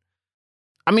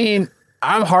mean,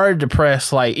 I'm hard to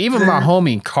press. Like, even my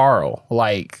homie Carl,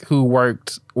 like, who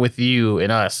worked with you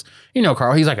and us, you know,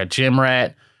 Carl, he's like a gym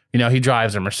rat. You know, he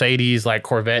drives a Mercedes, like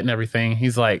Corvette and everything.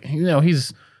 He's like, you know,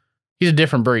 he's a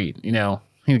different breed. You know,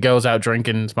 he goes out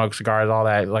drinking, smokes cigars, all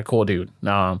that. Like, cool dude.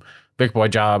 Big boy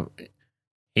job.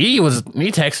 He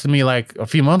texted me like a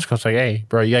few months ago. It's like, hey,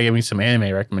 bro, you gotta give me some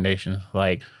anime recommendations.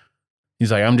 Like,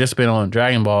 he's like, I'm just been on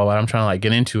Dragon Ball, but I'm trying to like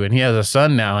get into it. And he has a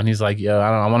son now, and he's like, yo,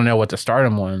 I want to know what to start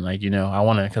him on. Like, you know, I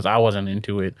want to, because I wasn't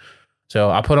into it. So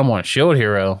I put him on Shield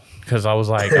Hero because I was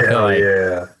like,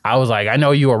 I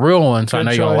know you a real one, so I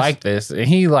know you'll like this. And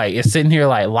he like is sitting here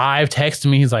like live texting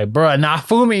me. He's like, bruh,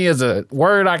 Nafumi is a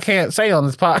word I can't say on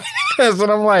this podcast. And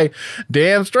I'm like,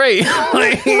 damn straight.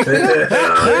 Like,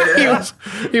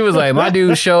 he was like, my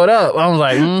dude showed up. I was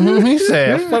like, He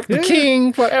said, fuck the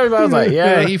king. Fuck everybody. I was like,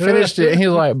 yeah, he finished it. And he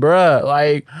was like, bruh,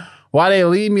 like, why they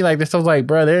leave me like this? I was like,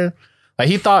 bruh, they're like,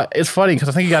 he thought, it's funny because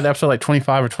I think he got to episode like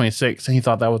 25 or 26, and he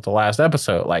thought that was the last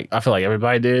episode. Like, I feel like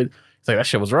everybody did. He's like, that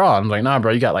shit was raw. I'm like, nah,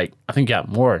 bro, you got like, I think you got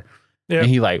more. Yeah. And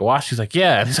he like watched. He's like,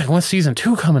 yeah. And he's like, when's season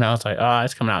 2 coming out? I was like,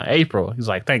 it's coming out in April. He's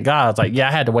like, thank God. I was like, yeah,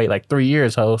 I had to wait like 3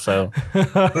 years, so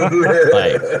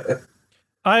like,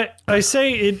 I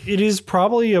say it is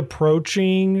probably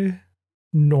approaching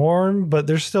norm, but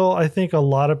there's still, I think, a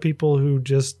lot of people who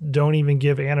just don't even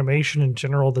give animation in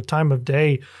general the time of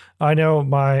day. I know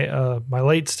my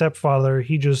late stepfather,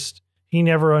 he he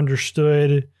never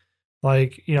understood.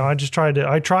 Like, you know, I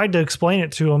tried to explain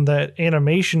it to him that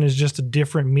animation is just a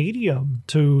different medium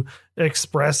to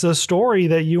express a story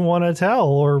that you want to tell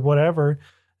or whatever.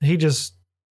 He just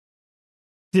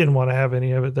didn't want to have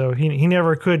any of it, though. He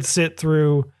never could sit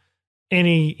through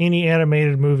any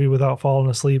animated movie without falling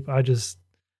asleep. I don't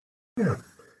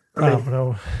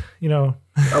know. You know,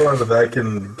 a lot of that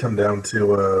can come down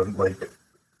to like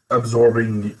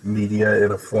absorbing media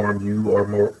in a form you are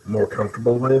more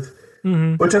comfortable with.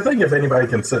 Mm-hmm. Which I think if anybody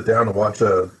can sit down and watch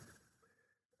any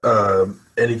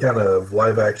kind of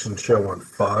live action show on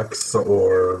Fox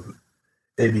or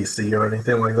ABC or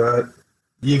anything like that,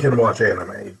 you can watch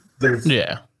anime. There's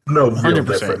no real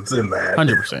difference in that.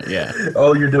 100%, yeah.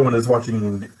 All you're doing is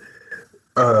watching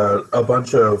a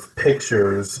bunch of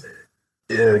pictures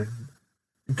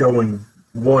going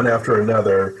one after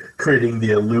another, creating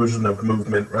the illusion of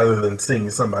movement rather than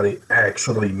seeing somebody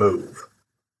actually move.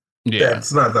 Yeah.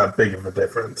 That's not that big of a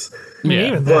difference.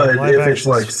 Yeah. But if it's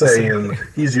like saying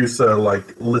he's used to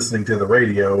like listening to the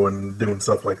radio and doing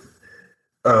stuff like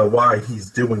why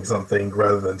he's doing something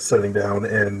rather than sitting down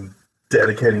and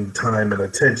dedicating time and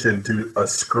attention to a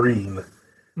screen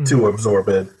to absorb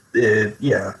it,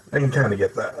 I can kind of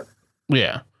get that.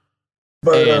 Yeah.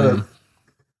 But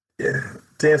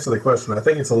to answer the question, I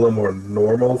think it's a little more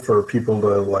normal for people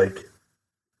to like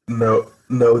know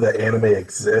that anime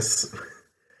exists.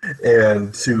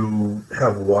 And to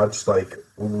have watched like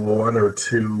one or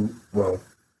two, well,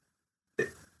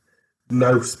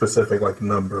 no specific like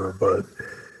number, but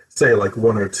say like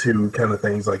one or two kind of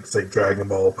things like say Dragon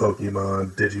Ball,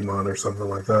 Pokemon, Digimon, or something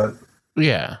like that.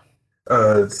 Yeah.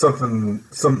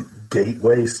 Some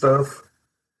gateway stuff,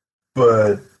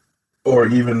 or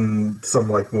even some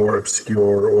like more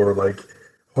obscure or like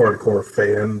hardcore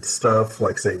fan stuff,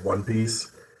 like say One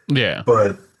Piece. Yeah.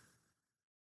 But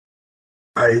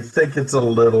I think it's still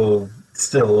a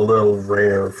little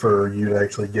rare for you to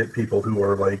actually get people who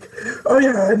are like, oh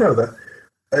yeah, I know that.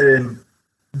 And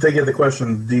they get the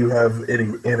question, do you have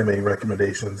any anime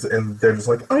recommendations? And they're just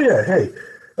like, oh yeah, hey,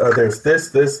 there's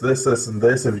this, and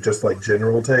this, if you just like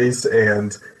general taste.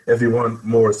 And if you want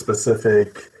more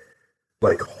specific,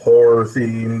 like horror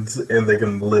themes, and they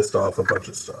can list off a bunch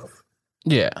of stuff.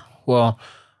 Yeah. Well,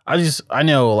 I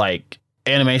know like,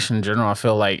 animation in general, I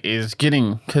feel like is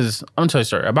getting, because I'm gonna tell you a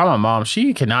story about my mom.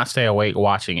 She cannot stay awake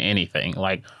watching anything.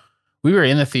 Like we were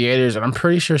in the theaters and I'm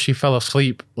pretty sure she fell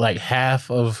asleep like half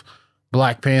of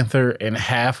Black Panther and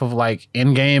half of like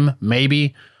Endgame,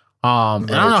 maybe.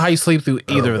 And I don't know how you sleep through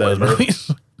either of those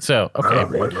movies. So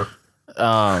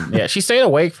yeah, she stayed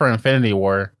awake for Infinity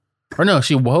War. Or no,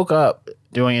 she woke up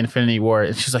doing Infinity War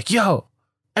and she's like, yo,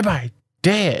 everybody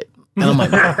dead. And I'm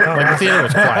like the theater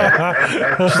was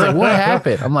quiet. She's like, what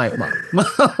happened? I'm like, Mom.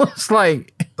 It's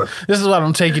like, this is what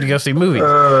I'm taking to go see movies.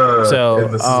 So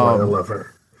and this is why I love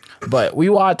her. But we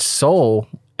watched Soul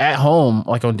at home,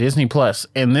 like on Disney Plus,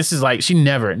 and this is like she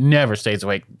never stays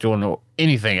awake doing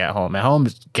anything at home. At home,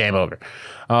 it's game over.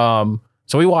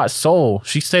 So we watched Soul.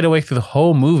 She stayed awake through the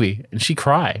whole movie, and she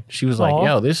cried. She was like,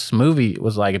 "Yo, this movie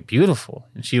was like beautiful,"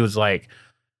 and she was like,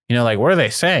 "You know, like what are they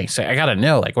saying? So I gotta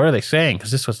know, like what are they saying?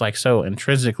 Because this was like so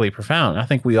intrinsically profound." And I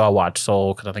think we all watched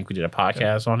Soul because I think we did a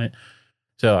podcast on it.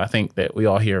 So I think that we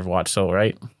all here have watched Soul,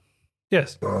 right?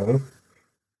 Yes.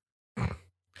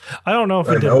 I don't know if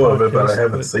I know of it, but I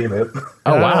haven't seen it.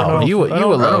 Oh wow, you would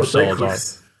love Soul.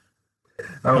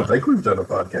 I don't think we've done a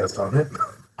podcast on it.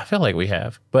 I feel like we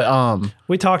have, but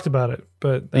we talked about it,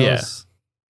 but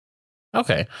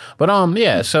okay, but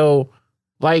yeah, so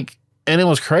like, and it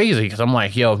was crazy because I'm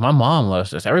like, yo, if my mom loves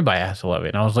this, everybody has to love it.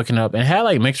 And I was looking up and it had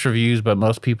like mixed reviews, but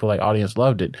most people like audience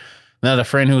loved it. And I had a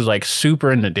friend who was like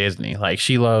super into Disney, like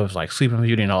she loves like Sleeping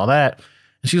Beauty and all that.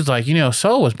 And she was like, you know,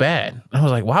 Soul was bad. And I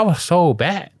was like, why was Soul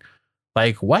bad?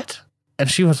 Like, what? And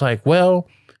she was like, well,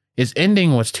 its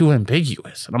ending was too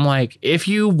ambiguous. And I'm like, if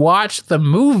you watched the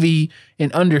movie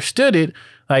and understood it,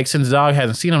 like, since Dog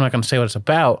hasn't seen it, I'm not going to say what it's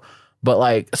about. But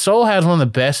like, Soul has one of the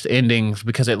best endings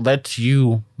because it lets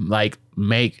you like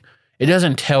it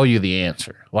doesn't tell you the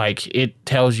answer. Like, it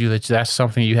tells you that that's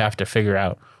something you have to figure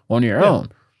out on your own.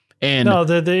 And no,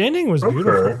 the ending was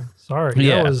beautiful. Sorry.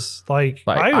 Yeah. It was like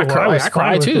I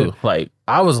cried too. Like,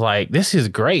 I was like, this is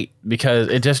great because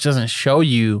it just doesn't show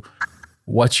you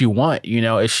what you want. You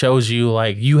know, it shows you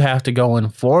like you have to go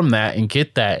and form that and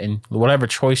get that. And whatever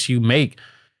choice you make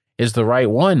is the right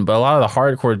one. But a lot of the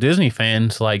hardcore Disney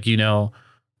fans, like, you know,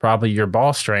 probably your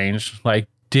boss Strange, like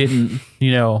didn't,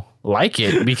 you know, like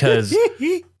it because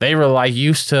they were like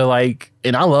used to like,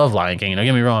 and I love Lion King, don't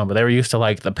get me wrong, but they were used to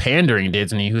like the pandering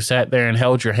Disney who sat there and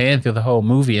held your hand through the whole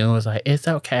movie and was like, it's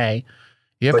okay.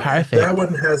 You're like, perfect. That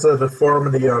one has a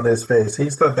deformity on his face.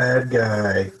 He's the bad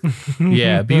guy.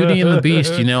 Yeah, Beauty and the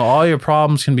Beast. You know, all your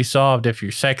problems can be solved if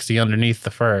you're sexy underneath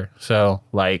the fur. So,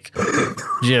 like,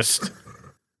 just...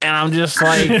 And I'm just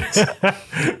like,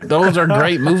 those are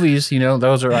great movies, you know,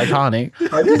 those are iconic.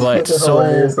 I just but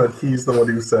hilarious that he's the one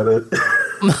who said it.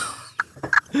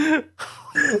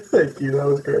 Thank you, that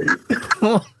was great.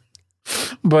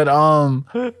 But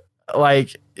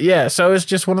like, yeah, so it's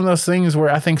just one of those things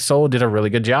where I think Soul did a really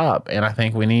good job, and I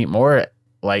think we need more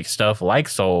like stuff like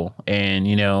Soul, and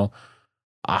you know,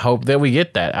 I hope that we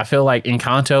get that. I feel like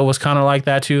Encanto was kind of like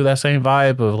that too, that same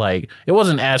vibe of like, it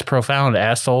wasn't as profound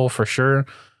as Soul for sure.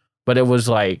 But it was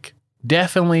like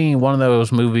definitely one of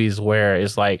those movies where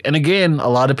it's like, and again, a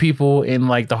lot of people in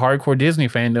like the hardcore Disney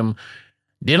fandom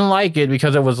didn't like it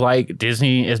because it was like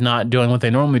Disney is not doing what they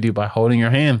normally do by holding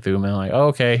your hand through them. And like, oh,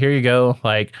 okay, here you go.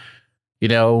 Like, you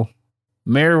know,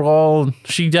 Marigold,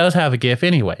 she does have a GIF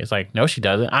anyway. It's like, no, she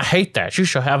doesn't. I hate that. She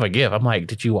should have a GIF. I'm like,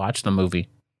 did you watch the movie?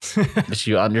 Did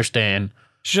you understand?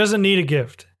 She doesn't need a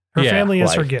gift. Her family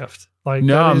is her gift. Like,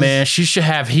 no, man, she should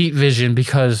have heat vision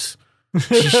because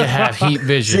she should have heat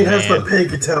vision. She has the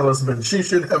pig talisman. She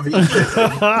should have heat vision.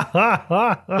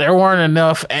 There weren't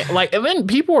enough. Like, and then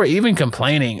people were even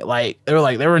complaining. Like, they were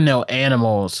like, there were no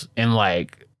animals in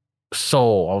like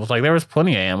Soul. I was like, there was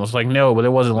plenty of animals. Like, no, but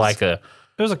it wasn't like a.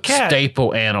 There was a cat.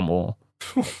 Staple animal.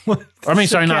 I mean,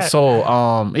 sorry, not Soul.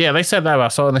 Yeah, they said that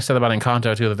about Soul, and they said about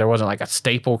Encanto too, that there wasn't like a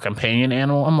staple companion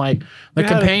animal. I'm like, the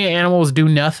companion animals do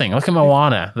nothing. Look at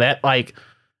Moana. That like.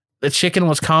 The chicken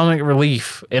was comic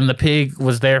relief, and the pig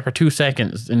was there for 2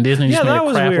 seconds, and Disney just made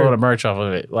a crap load of merch off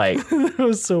of it. Like, it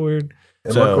was so weird.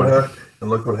 And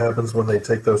look what happens when they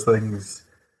take those things,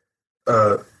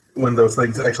 when those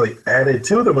things actually added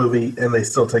to the movie, and they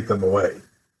still take them away.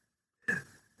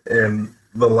 And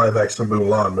the live-action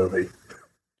Mulan movie.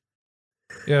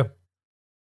 Yeah.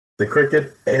 The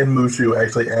Cricket and Mushu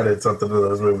actually added something to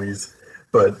those movies,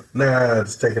 but nah,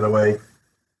 just take it away.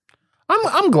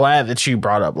 I'm glad that you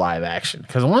brought up live action,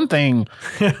 because one thing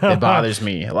that bothers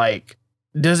me, like,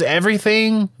 does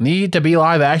everything need to be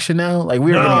live action now? Like,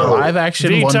 we were getting a live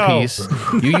action One Piece,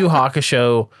 Yu Yu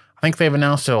Hakusho. I think they've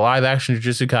announced a live action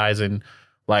Jujutsu Kaisen.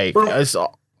 Like,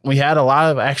 we had a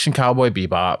live action Cowboy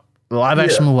Bebop. The live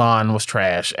action Mulan was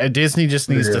trash. And Disney just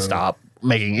needs to stop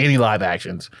making any live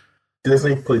actions.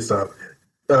 Disney, please stop.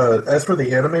 As for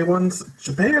the anime ones,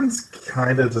 Japan's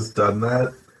kind of just done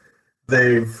that.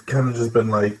 They've kind of just been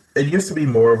like, it used to be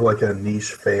more of like a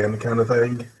niche fan kind of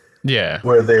thing. Yeah.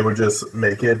 Where they would just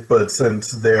make it, but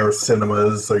since their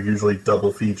cinemas are usually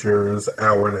double features,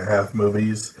 hour-and-a-half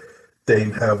movies, they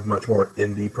have much more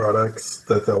indie products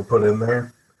that they'll put in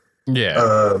there.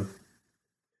 Yeah.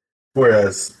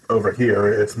 Whereas over here,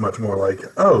 it's much more like,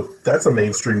 oh, that's a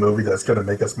mainstream movie that's going to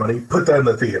make us money. Put that in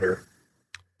the theater.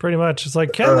 Pretty much. It's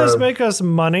like, can this make us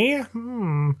money?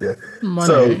 Yeah. Money.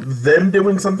 So them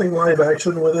doing something live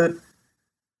action with it,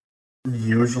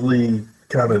 usually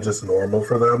kind of just normal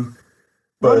for them.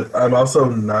 But I'm also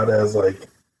not as like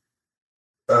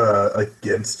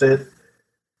against it,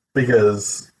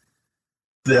 because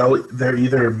they're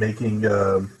either making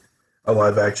a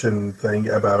live action thing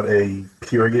about a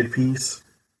period piece,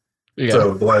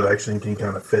 so the live action can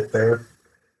kind of fit there,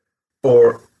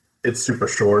 or it's super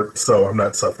short, so I'm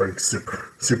not suffering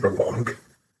super long.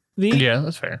 Yeah,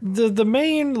 that's fair. The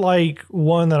main like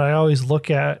one that I always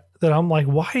look at that I'm like,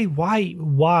 why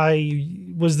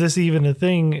was this even a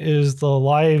thing, is the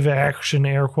live action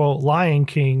air quote Lion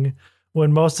King,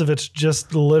 when most of it's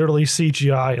just literally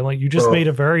CGI, and like you just made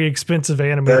a very expensive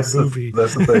animated movie.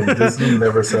 That's the thing. Disney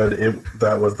never said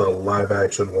that was the live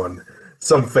action one.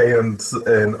 Some fans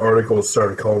and articles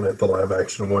started calling it the live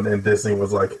action one, and Disney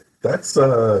was like, that's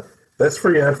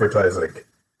free advertising.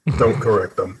 Don't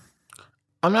correct them.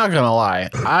 I'm not gonna lie.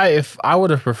 If I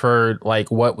would have preferred like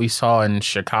what we saw in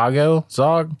Chicago,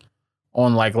 Zog,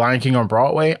 on like Lion King on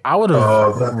Broadway, I would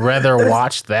have rather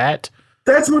watched that.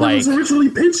 That's what it was originally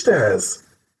pitched as.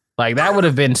 Like, that would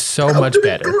have been so much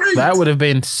better. That would have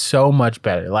been so much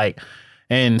better. Like,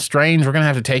 and Strange, we're gonna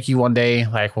have to take you one day,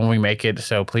 like when we make it.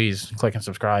 So please click and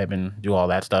subscribe and do all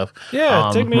that stuff.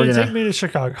 Yeah, take me to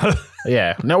Chicago.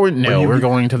 Yeah, we're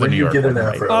going to the New York.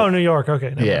 Oh, New York.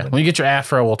 Okay. Yeah, when you get your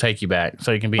afro, we'll take you back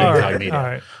so you can be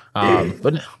incognito. All right.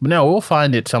 But no, we'll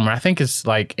find it somewhere. I think it's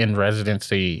like in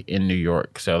residency in New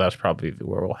York, so that's probably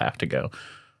where we'll have to go.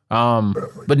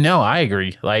 But no, I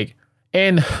agree. Like,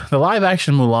 and the live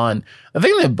action Mulan, the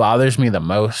thing that bothers me the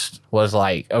most was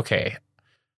like, okay,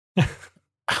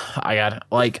 I got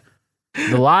like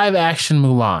the live action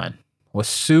Mulan was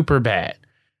super bad.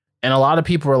 And a lot of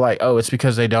people were like, oh, it's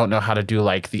because they don't know how to do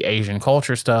like the Asian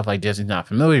culture stuff. Like Disney's not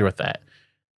familiar with that.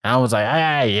 And I was like,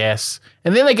 yes.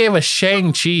 And then they gave us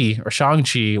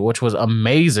Shang-Chi, which was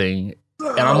amazing.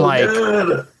 And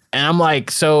I'm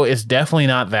like, so it's definitely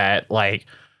not that. Like,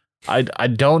 I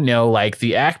don't know. Like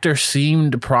the actor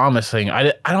seemed promising.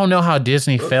 I don't know how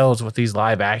Disney fails with these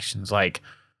live actions. Like,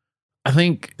 I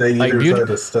think they like, either tried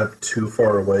to step too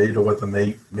far away to what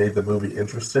made the movie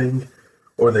interesting,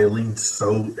 or they leaned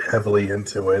so heavily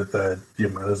into it that you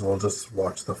might as well just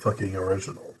watch the fucking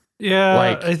original. Yeah,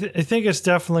 like, I think it's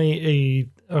definitely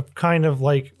a kind of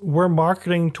like we're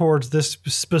marketing towards this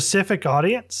specific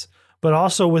audience, but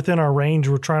also within our range,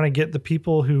 we're trying to get the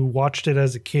people who watched it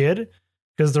as a kid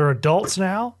because they're adults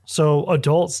now. So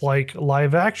adults like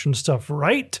live action stuff,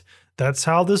 right? That's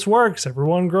how this works.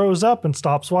 Everyone grows up and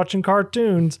stops watching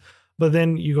cartoons, but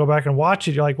then you go back and watch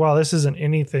it. You're like, wow, this isn't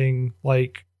anything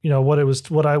like, what it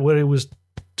was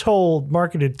told,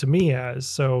 marketed to me as.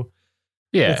 So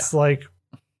yeah, it's like,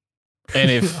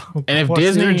 and if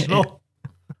Disney,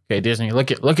 okay, Disney,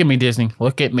 look at me, Disney,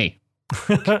 look at me.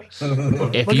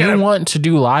 If you want to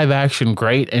do live action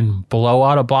great and blow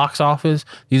out a box office,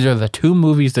 these are the two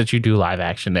movies that you do live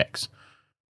action next: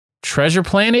 Treasure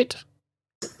Planet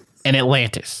and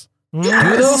Atlantis.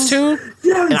 Yes! Do those two,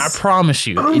 yes! And I promise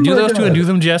you, you do those two and do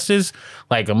them justice.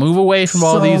 Like a move away from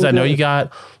all these. I know you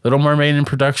got Little Mermaid in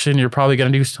production. You're probably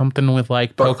gonna do something with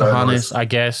like Pocahontas, I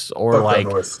guess, or like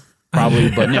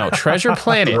probably. But no, Treasure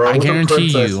Planet. I guarantee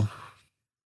you.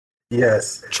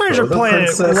 Yes, Treasure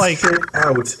Planet. Like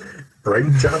out,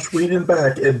 bring Josh Whedon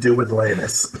back and do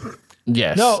Atlantis.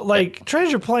 Yes. No, like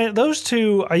Treasure Planet, those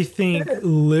two, I think,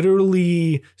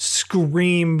 literally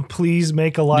scream, please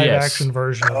make a live action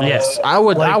version. Yes, I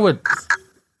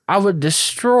would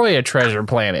destroy a Treasure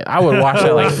Planet. I would watch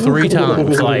that like 3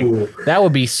 times. Like that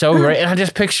would be so great. And I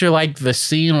just picture like the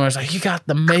scene where it's like, you got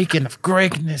the making of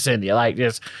greatness in you. Like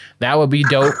just, that would be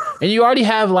dope. And you already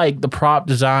have like the prop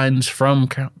designs from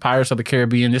Pirates of the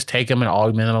Caribbean. Just take them and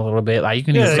augment them a little bit. Like you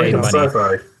can just save money.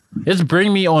 Sci-fi. Just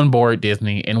bring me on board,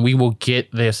 Disney, and we will get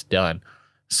this done.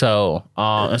 So,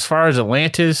 as far as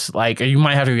Atlantis, like you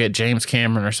might have to get James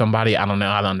Cameron or somebody. I don't know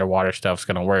how the underwater stuff's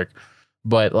gonna work,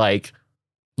 but like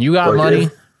you got money,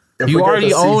 if you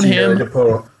already own him.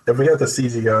 If we got the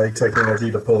CGI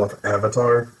technology to pull off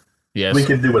Avatar, yes, we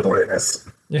can do Atlantis.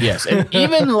 Yes, and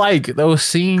even like those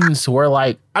scenes where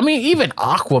like, I mean, even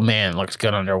Aquaman looks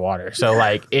good underwater. So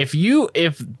like, if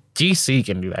DC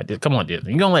can do that, come on,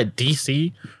 Disney, you gonna let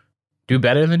DC do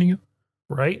better than you,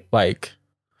 right? Like,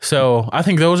 so I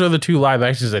think those are the two live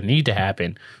actions that need to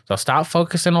happen. So stop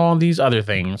focusing on these other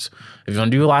things. If you want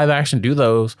to do live action, do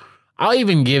those. I'll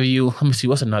even give you, let me see,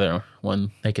 what's another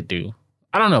one they could do?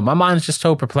 I don't know. My mind's just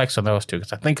so perplexed on those two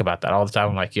because I think about that all the time.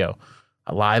 I'm like, yo,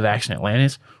 a live action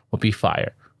Atlantis would be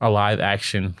fire. A live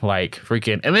action, like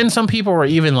freaking. And then some people were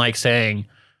even like saying,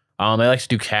 they like to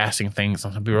do casting things.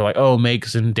 And some people were like, oh, make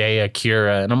Zendaya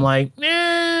Kira. And I'm like,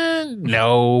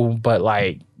 no, but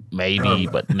like maybe,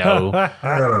 but no.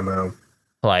 I don't know.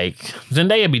 Like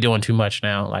Zendaya be doing too much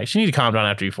now. Like she need to calm down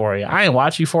after Euphoria. I ain't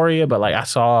watch Euphoria, but like I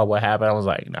saw what happened. I was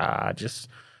like, nah, just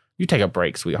you take a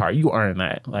break, sweetheart. You earn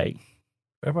that. Like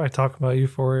everybody talk about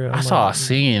Euphoria. I saw a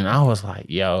scene. I was like,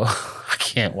 yo, I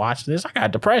can't watch this. I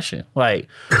got depression. Like,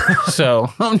 so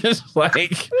I'm just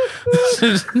like, this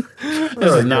is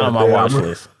not on my watch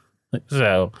list.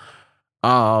 So,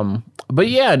 but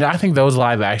yeah, I think those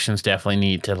live actions definitely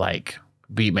need to like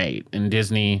be made, and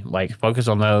Disney like focus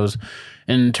on those.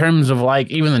 In terms of like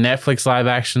even the Netflix live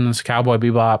actions, Cowboy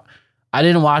Bebop, I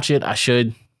didn't watch it. I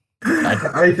should.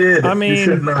 I did. I mean, you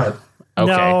should not. Okay,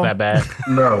 no. That bad.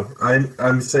 No,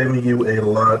 I'm saving you a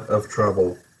lot of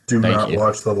trouble. Do Thank not you.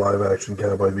 Watch the live action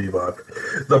Cowboy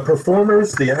Bebop. The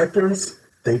performers, the actors,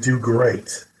 they do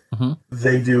great. Mm-hmm.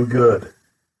 They do good.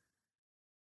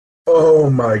 Oh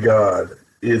my God,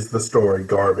 is the story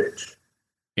garbage?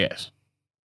 Yes.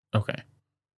 Okay.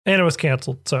 And it was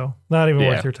canceled, so not even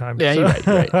worth your time. Yeah, so. you're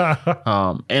right.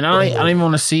 And I don't even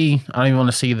want to see. I don't even want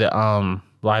to see the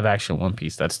live action One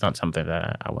Piece. That's not something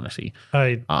that I want to see.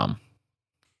 But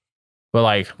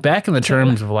like back in the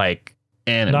terms of like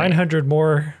anime, 900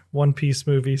 more One Piece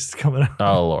movies coming out.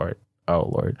 Oh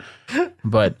Lord.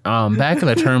 But back in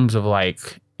the terms of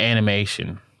like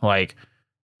animation, like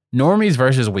normies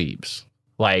versus weebs.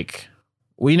 Like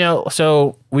we know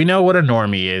what a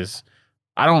normie is.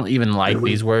 I don't even like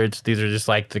these words. These are just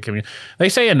like the community. They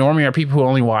say a normie are people who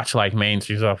only watch like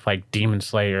mainstream stuff like Demon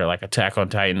Slayer, like Attack on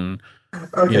Titan,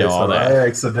 Okay, so all that. I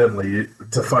accidentally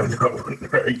defined that one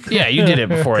right. Yeah, you did it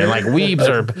before. And like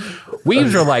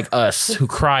weebs are like us who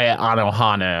cry at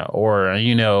Anohana, or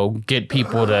get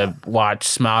people to watch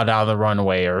Smile Down the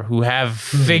Runway, or who have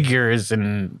figures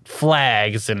and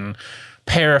flags and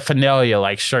paraphernalia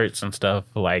like shirts and stuff.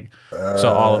 Like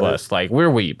so all of us, like we're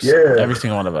weebs. Yeah. Every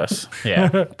single one of us.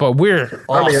 Yeah. But we're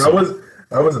awesome.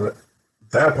 I wasn't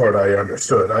that part I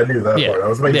understood. I knew that part. I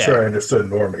was making sure I understood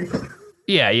normie.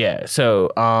 Yeah.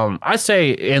 So, I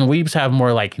say, and weebs have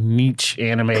more like niche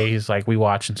animes like we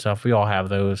watch and stuff. We all have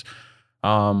those.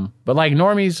 But like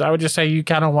normies, I would just say you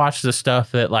kind of watch the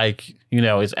stuff that like,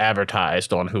 is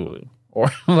advertised on Hulu or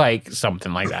like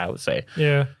something like that, I would say.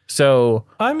 Yeah. So,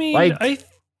 I mean, like, I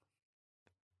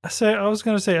was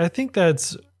going to say, I think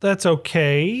that's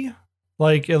okay.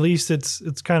 Like, at least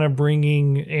it's kind of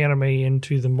bringing anime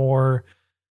into the more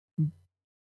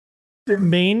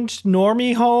main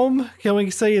normie home. Can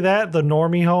we say that? The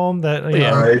normie home that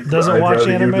doesn't watch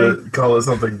anime? You to call it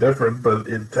something different, but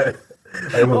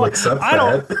I will accept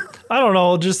that. I don't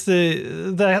know. Just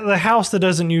the house that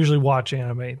doesn't usually watch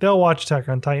anime. They'll watch Attack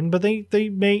on Titan, but they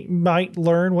might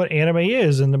learn what anime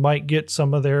is, and they might get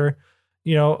some of their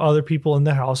other people in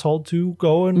the household to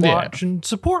go and watch and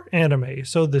support anime.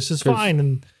 So this is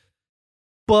fine.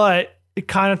 But it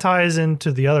kind of ties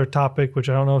into the other topic, which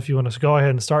I don't know if you want to go ahead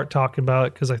and start talking about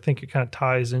it, because I think it kind of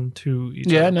ties into each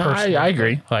other. Yeah, no, I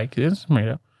agree. Like, it's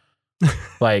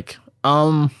like,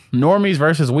 normies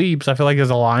versus weebs, I feel like there's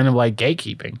a line of like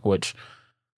gatekeeping, which,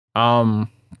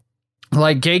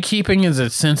 like gatekeeping is a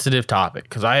sensitive topic,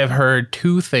 because I have heard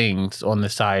two things on the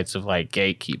sides of like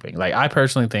gatekeeping. Like, I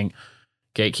personally think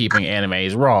gatekeeping anime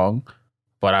is wrong.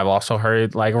 But I've also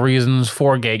heard like reasons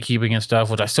for gatekeeping and stuff,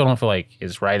 which I still don't feel like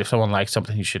is right. If someone likes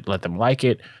something, you should let them like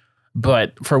it.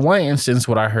 But for one instance,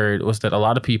 what I heard was that a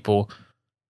lot of people,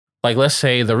 like let's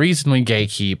say the reason we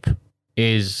gatekeep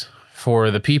is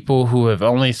for the people who have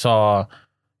only saw,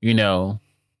 The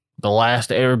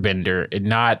Last Airbender and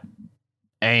not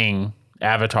Aang,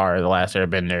 Avatar, The Last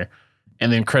Airbender,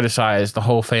 and then criticize the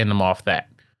whole fandom off that.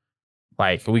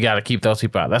 Like, we got to keep those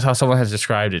people out. That's how someone has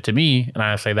described it to me. And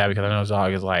I say that because I know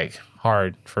Zog is like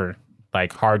hard for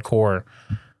like hardcore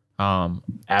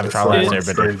Avatar Last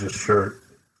Airbender. Shirt.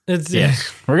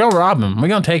 We're going to rob him. We're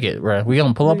going to take it. We're going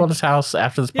to pull up on his house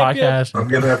after this podcast. I'm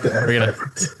going to have to add fabric.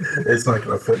 It's not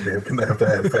going to fit me. I'm going to have to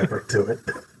add fabric to it.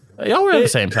 Y'all were the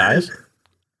same size.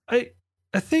 I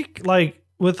think like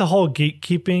with the whole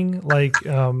gatekeeping, like,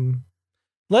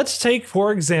 let's take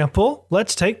Pokemon,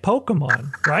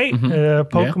 right?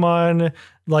 Mm-hmm. Pokemon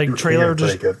trailer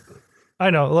just. I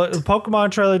know the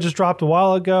Pokemon trailer just dropped a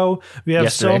while ago. We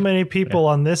have so many people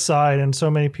on this side and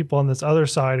so many people on this other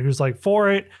side who's like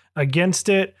for it, against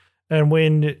it, and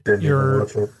when you're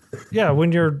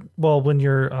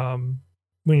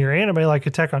anime like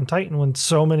Attack on Titan, when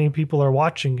so many people are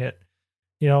watching it,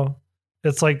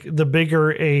 it's like the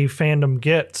bigger a fandom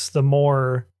gets, the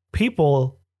more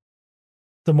people.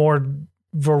 The more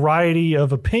variety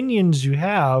of opinions you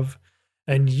have,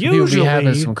 and usually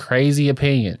having some crazy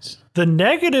opinions. The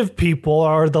negative people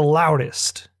are the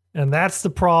loudest, and that's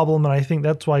the problem. And I think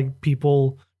that's why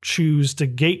people choose to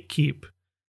gatekeep.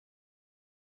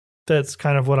 That's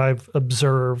kind of what I've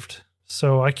observed.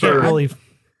 So I can't really.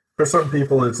 For some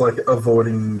people, it's like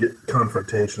avoiding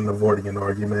confrontation, avoiding an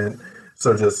argument.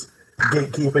 So just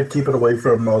gatekeep it, keep it away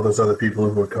from all those other people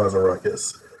who would cause a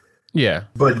ruckus. Yeah.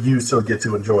 But you still get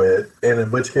to enjoy it. And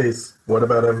in which case, what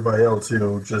about everybody else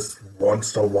who just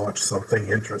wants to watch something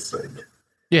interesting?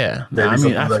 Yeah. Maybe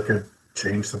something that could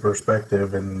change the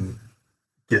perspective and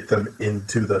get them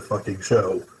into the fucking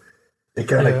show. It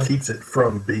kind of keeps it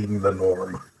from being the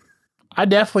norm. I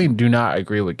definitely do not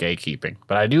agree with gatekeeping,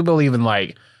 but I do believe in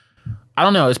like, I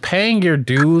don't know, is paying your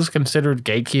dues considered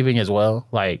gatekeeping as well?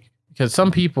 Like, because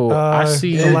some people I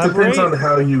see. It depends on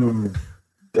how you're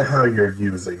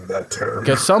using that term.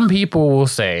 Because some people will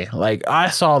say, like, I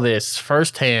saw this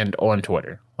firsthand on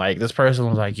Twitter. Like, this person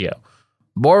was like, yo,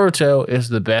 Boruto is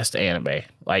the best anime.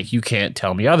 Like, you can't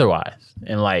tell me otherwise.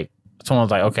 And, like,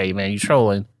 someone's like, okay, man, you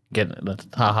trolling.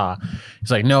 Haha.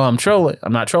 He's like, no, I'm trolling.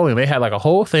 I'm not trolling. They had, like, a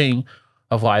whole thing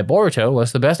of why Boruto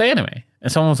was the best anime.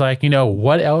 And someone's like,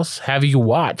 what else have you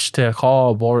watched to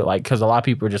call Boruto? Like, because a lot of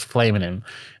people are just flaming him. And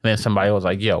then somebody was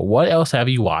like, yo, what else have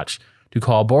you watched to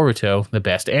call Boruto the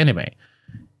best anime?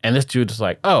 And this dude is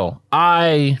like, oh,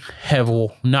 I have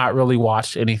not really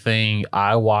watched anything.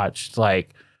 I watched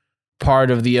like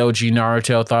part of the OG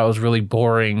Naruto, thought it was really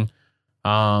boring.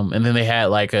 And then they had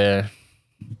like a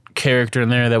character in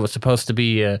there that was supposed to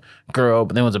be a girl,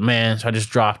 but then was a man. So I just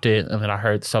dropped it. And then I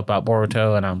heard stuff about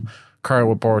Boruto, and I'm current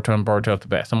with Boruto, and Boruto's the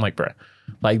best. I'm like, bruh,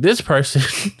 Like this person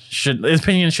his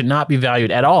opinion should not be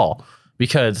valued at all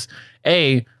because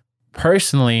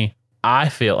personally, I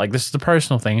feel like this is a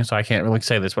personal thing, so I can't really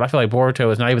say this, but I feel like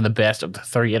Boruto is not even the best of the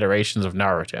 3 iterations of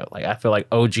Naruto. Like I feel like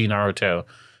OG Naruto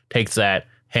takes that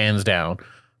hands down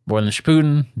more than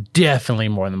Shippuden, definitely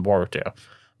more than Boruto.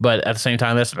 But at the same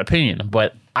time, that's an opinion.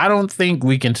 But I don't think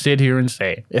we can sit here and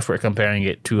say if we're comparing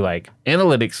it to like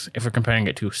analytics, if we're comparing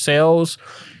it to sales,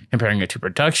 comparing it to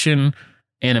production,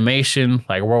 animation,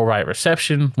 like worldwide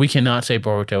reception, we cannot say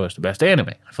Boruto is the best anime.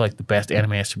 I feel like the best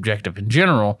anime is subjective in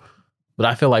general. But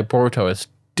I feel like Boruto is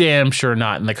damn sure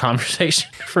not in the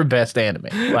conversation for best anime.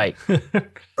 Like,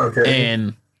 okay.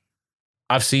 And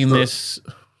I've seen this.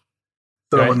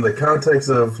 So in the context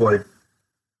of like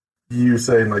you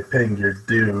saying like paying your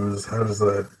dues, how does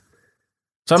that?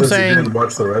 So I'm saying he didn't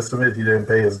watch the rest of it. He didn't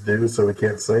pay his dues, so we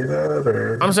can't say that.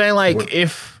 Or I'm saying like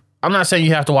if I'm not saying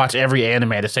you have to watch every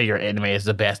anime to say your anime is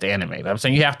the best anime. But I'm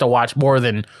saying you have to watch more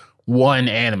than one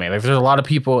anime. Like there's a lot of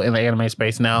people in the anime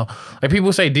space now. Like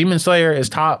people say Demon Slayer is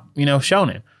top,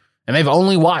 shonen, and they've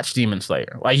only watched Demon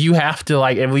Slayer. Like you have to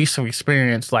like at least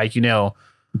experience like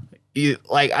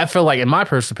I feel like in my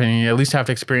personal opinion, you at least have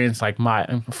to experience like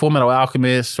my Full Metal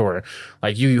Alchemist or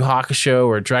like Yu Yu Hakusho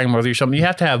or Dragon Ball Z or something. You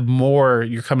have to have more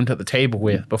you're coming to the table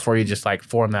with before you just like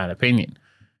form that opinion.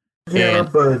 Yeah,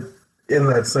 but in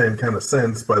that same kind of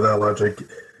sense, by that logic,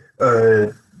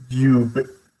 you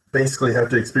basically have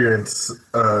to experience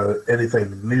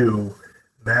anything new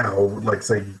now, like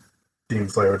say Demon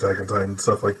Slayer, Attack on Titan,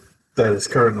 stuff like that is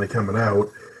currently coming out,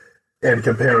 and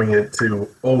comparing it to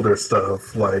older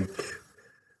stuff like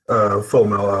Full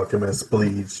Metal Alchemist,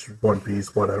 Bleach, One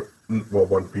Piece, whatever. Well,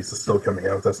 One Piece is still coming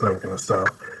out. That's never going to stop.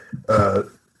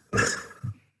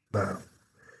 No.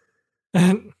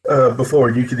 Before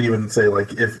you could even say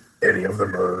like if any of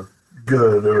them are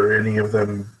good or any of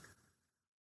them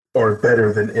are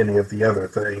better than any of the other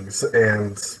things,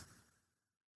 and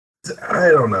I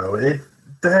don't know.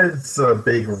 That's a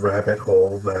big rabbit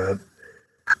hole that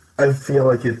I feel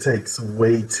like it takes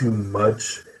way too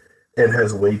much and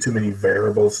has way too many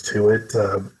variables to it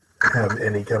to have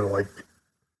any kind of like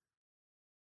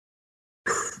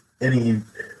any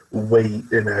weight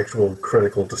in actual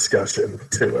critical discussion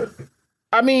to it.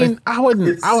 I mean, I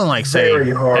wouldn't like say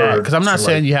that because I'm not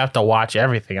saying you have to watch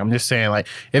everything. I'm just saying like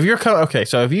if you're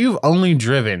so if you've only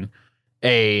driven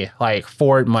a like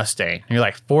Ford Mustang, you're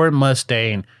like Ford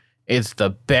Mustang is the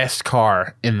best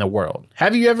car in the world.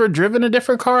 Have you ever driven a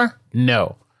different car?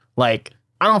 No. Like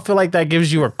I don't feel like that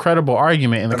gives you a credible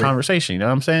argument in the conversation. You know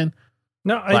what I'm saying?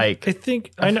 No, I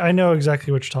think I know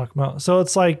exactly what you're talking about. So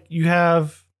it's like you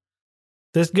have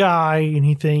this guy and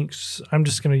he thinks, I'm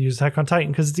just going to use Attack on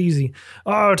Titan because it's easy.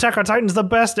 Oh, Attack on Titan's the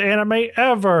best anime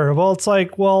ever. Well, it's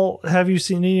like, well, have you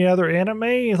seen any other anime?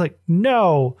 It's like,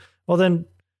 no. Well, then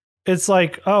it's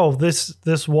like, oh, this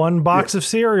one box of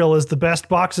cereal is the best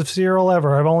box of cereal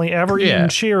ever. I've only ever eaten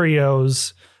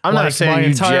Cheerios. I'm not saying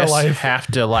you just have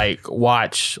to like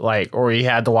watch or you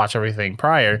had to watch everything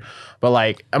prior, but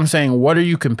like I'm saying, what are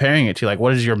you comparing it to? Like,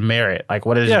 what is your merit? Like,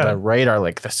 what is the radar?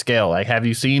 Like the scale? Like, have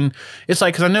you seen? It's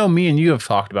like because I know me and you have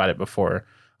talked about it before,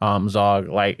 Zog.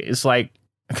 Like, it's like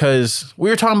because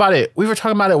we were talking about it. We were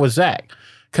talking about it with Zach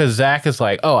because Zach is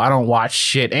like, oh, I don't watch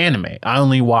shit anime. I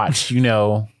only watch,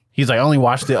 he's like, I only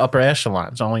watch the upper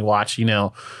echelons. I only watch,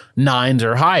 9s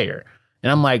or higher.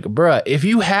 And I'm like, bruh, if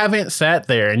you haven't sat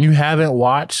there and you haven't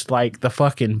watched like the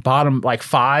fucking bottom like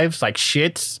 5s, like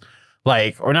shits,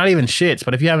 like, or not even shits,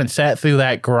 but if you haven't sat through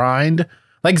that grind,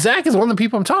 like Zach is one of the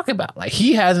people I'm talking about. Like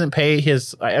he hasn't paid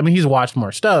he's watched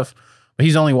more stuff, but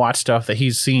he's only watched stuff that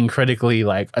he's seen critically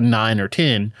like a 9 or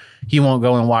 10. He won't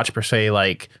go and watch per se,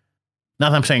 like,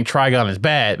 not that I'm saying Trigun is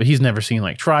bad, but he's never seen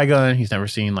like Trigun. He's never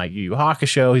seen like Yu Yu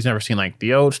Hakusho. He's never seen like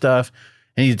the old stuff.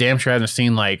 And he's damn sure hasn't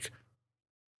seen like,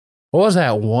 what was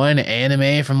that one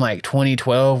anime from like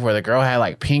 2012 where the girl had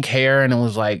like pink hair and it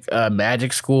was like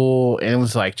magic school and it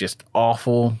was like just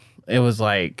awful. It was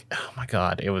like, oh my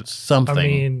God, it was something. I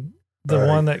mean, the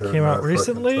one that came out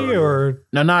recently or?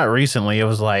 No, not recently. It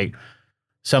was like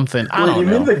something, I don't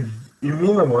know. You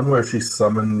mean the one where she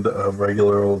summoned a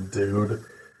regular old dude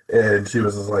and she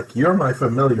was like, you're my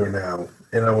familiar now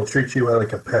and I will treat you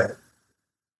like a pet.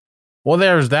 Well,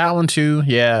 there's that one too,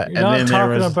 yeah. You're not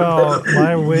talking about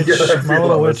My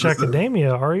Little Witch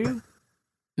Academia, are you?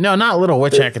 No, not Little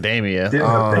Witch Academia.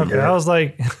 Okay, I was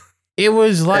like, it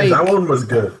was like that one was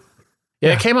good.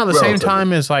 Yeah, it came out the same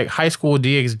time as like High School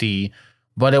DxD,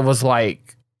 but it was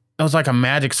like a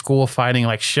magic school fighting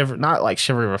like not like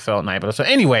Chivalry of a Felt Knight, but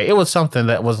anyway, it was something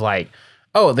that was like,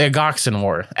 oh, the Goxen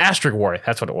War, Asterisk War.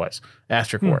 That's what it was,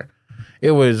 Asterisk War.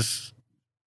 It was.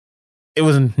 it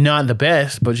was not the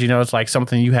best, but it's like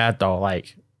something you had to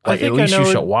like at least you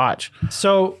should watch.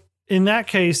 So in that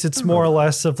case, it's more or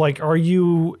less of like, are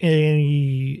you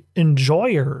a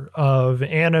enjoyer of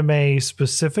anime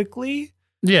specifically?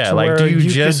 Yeah, like do you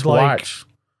just watch?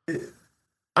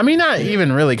 I mean, not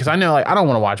even really, because I know like I don't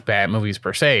want to watch bad movies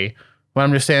per se, but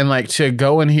I'm just saying like to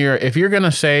go in here, if you're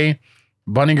gonna say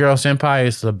Bunny Girl Senpai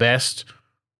is the best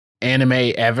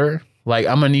anime ever, like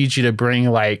I'm gonna need you to bring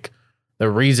like the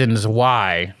reasons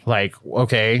why. Like,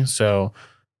 okay, so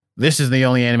this is the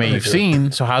only anime you've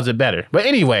seen, so how's it better? But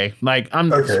anyway, like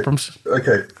I'm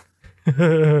okay.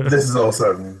 This is all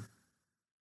sudden.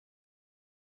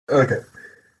 Okay.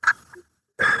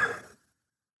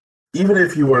 Even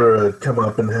if you were to come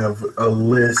up and have a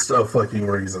list of fucking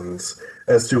reasons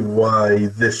as to why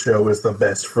this show is the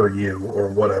best for you or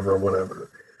whatever,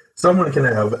 someone can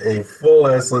have a full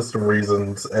ass list of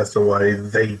reasons as to why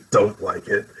they don't like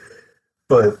it.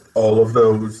 But all of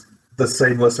those, the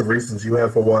same list of reasons you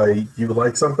have for why you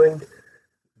like something,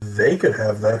 they could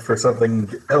have that for something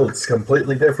else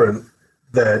completely different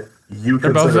that you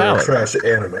consider a trash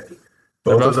anime.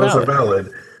 Both of those are valid.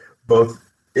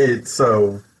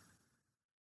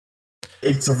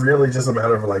 It's really just a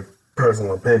matter of like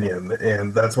personal opinion,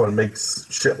 and that's what makes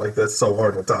shit like this so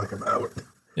hard to talk about.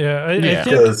 Yeah,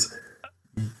 because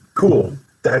cool.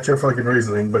 That's your fucking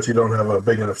reasoning, but you don't have a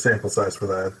big enough sample size for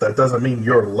that. That doesn't mean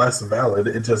you're less valid.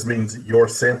 It just means your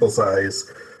sample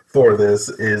size for this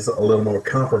is a little more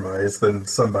compromised than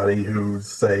somebody who,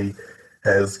 say,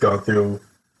 has gone through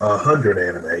 100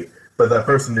 anime. But that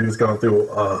person who's gone through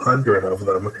 100 of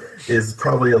them is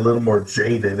probably a little more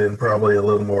jaded and probably a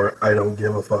little more, I don't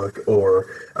give a fuck, or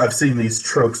I've seen these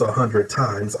tropes 100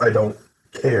 times, I don't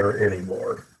care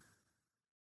anymore.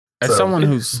 As someone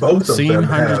who's seen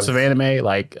hundreds of anime,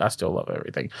 like I still love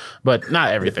everything, but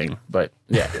not everything. But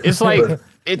yeah, it's like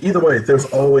either way, there's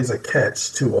always a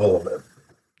catch to all of it.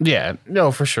 Yeah,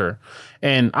 no, for sure.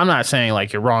 And I'm not saying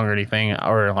like you're wrong or anything,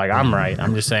 or like I'm right.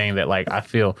 I'm just saying that like I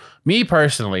feel, me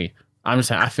personally, I'm just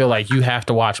saying I feel like you have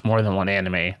to watch more than one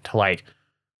anime to like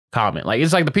comment. Like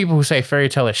it's like the people who say Fairy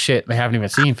Tail is shit, they haven't even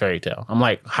seen Fairy Tail. I'm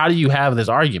like, how do you have this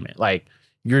argument? Like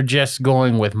you're just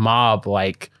going with mob,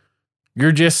 like.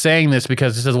 You're just saying this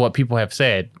because this is what people have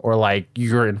said, or like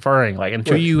you're inferring, like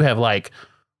until you have like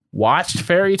watched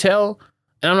Fairy Tail,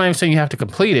 and I'm not even saying you have to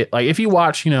complete it. Like if you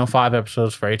watch, 5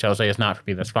 episodes of Fairy Tail, say it's not for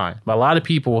me, that's fine. But a lot of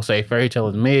people will say Fairy Tail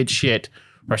is mid shit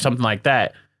or something like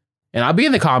that. And I'll be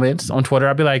in the comments on Twitter,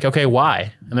 I'll be like, okay,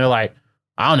 why? And they're like,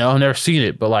 I don't know, I've never seen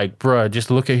it, but like, bruh,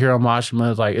 just look at Hiro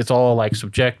Mashima. It's like it's all like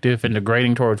subjective and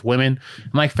degrading towards women.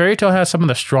 And like Fairy Tail has some of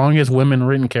the strongest women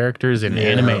written characters in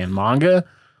anime and manga.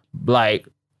 Like,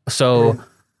 so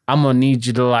I'm gonna need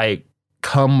you to like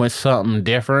come with something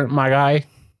different, my guy.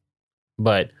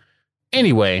 But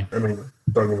anyway, I mean,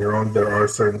 don't get me wrong, there are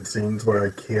certain scenes where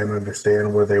I can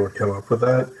understand where they would come up with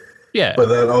that. Yeah, but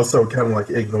that also kind of like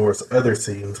ignores other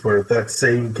scenes where that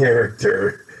same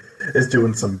character is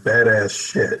doing some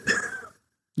badass shit.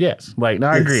 Yes, like no,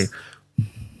 I agree.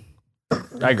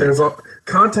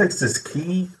 Context is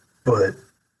key, but.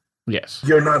 Yes.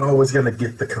 You're not always going to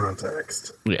get the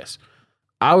context. Yes.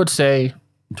 I would say,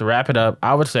 to wrap it up,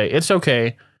 I would say it's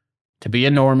okay to be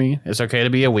a normie. It's okay to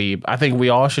be a weeb. I think we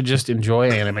all should just enjoy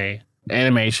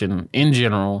animation in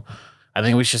general. I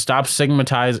think we should stop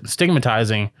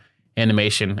stigmatizing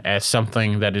animation as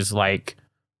something that is like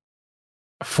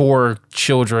for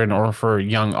children or for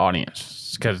young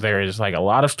audience. Because there is like a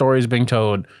lot of stories being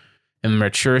told in the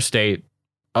mature state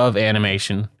of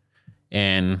animation.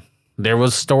 And there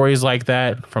was stories like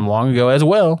that from long ago as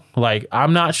well. Like,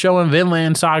 I'm not showing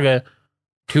Vinland Saga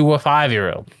to a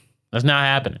 5-year-old. That's not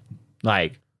happening.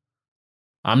 Like,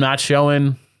 I'm not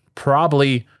showing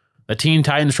probably the Teen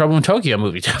Titans Trouble in Tokyo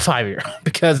movie to a 5-year-old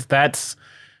because that's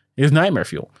his nightmare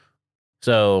fuel.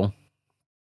 So,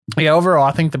 yeah, overall,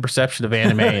 I think the perception of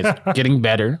anime is getting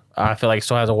better. I feel like it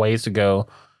still has a ways to go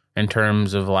in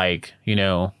terms of like,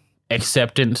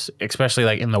 acceptance, especially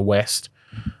like in the West.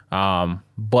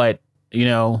 But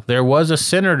there was a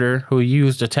senator who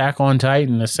used Attack on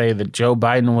Titan to say that Joe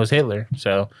Biden was Hitler.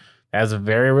 So that's a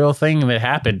very real thing that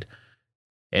happened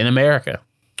in America.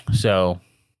 So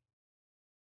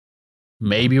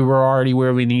maybe we're already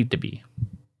where we need to be.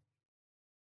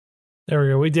 There we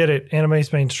go. We did it.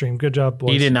 Anime's mainstream. Good job,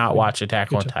 boys. He did not watch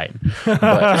Attack on Titan.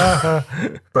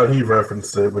 But he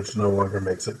referenced it, which no longer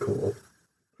makes it cool.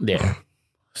 Yeah.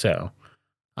 So,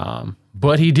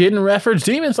 but he didn't reference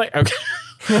Demon Slayer. Okay.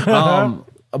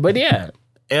 But yeah,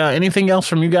 anything else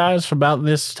from you guys about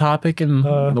this topic and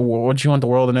what you want the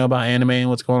world to know about anime and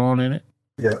what's going on in it?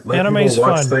 Yeah, let people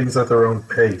watch things at their own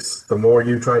pace. The more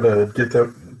you try to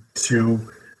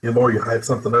the more you hype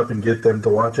something up and get them to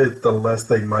watch it, the less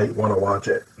they might want to watch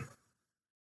it.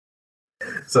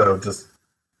 So just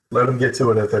let them get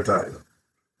to it at their time.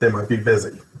 They might be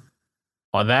busy.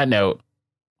 On that note,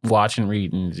 watch and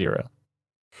read in 0.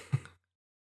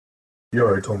 You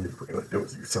already told me you were going to do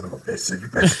it, you son of a bitch, so you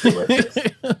better do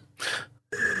it.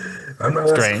 I'm not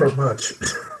asking for much.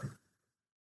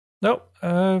 Nope.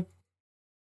 Go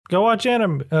watch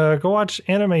Go watch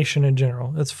animation in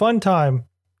general. It's fun time.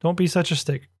 Don't be such a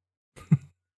stick.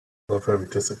 Love having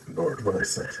just ignored what I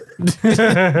said.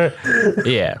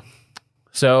 Yeah.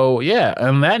 So yeah,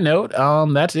 on that note,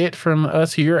 that's it from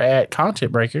us here at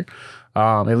Content Breaker.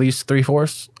 At least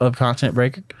 3/4 of Content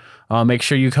Breaker. Make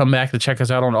sure you come back to check us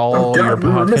out on all your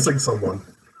podcasts. We're missing someone.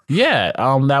 Yeah,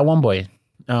 that one boy.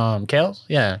 Kales?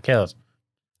 Yeah, Kales.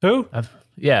 Who?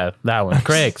 Yeah, that one.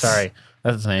 Craig, sorry.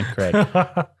 That's his name, Craig.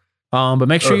 But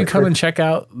make sure you come and check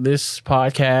out this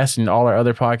podcast and all our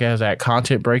other podcasts at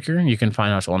Content Breaker. You can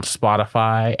find us on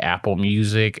Spotify, Apple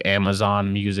Music,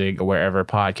 Amazon Music, wherever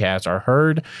podcasts are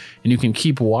heard. And you can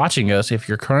keep watching us if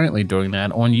you're currently doing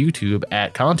that on YouTube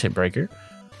at Content Breaker.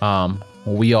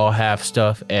 We all have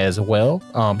stuff as well.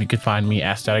 You can find me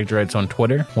at Static Dreads on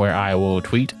Twitter, where I will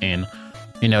tweet and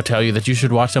tell you that you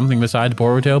should watch something besides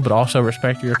Boruto, but also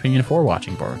respect your opinion for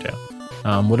watching Boruto.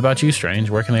 What about you, Strange?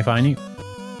 Where can they find you?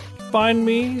 Find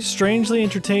me Strangely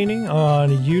Entertaining on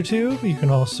YouTube. You can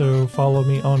also follow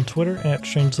me on Twitter at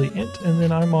StrangelyEnt, and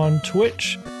then I'm on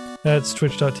Twitch. That's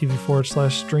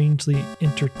twitch.tv/Strangely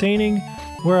Entertaining,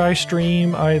 where I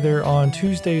stream either on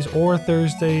Tuesdays or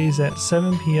Thursdays at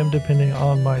 7 p.m. depending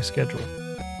on my schedule.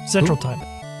 Central Time.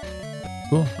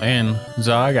 Cool. And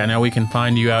Zog, I know we can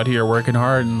find you out here working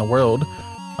hard in the world,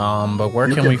 but where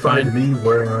can we find me?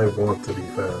 Where I want to be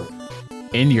found.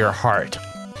 In your heart.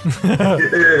 But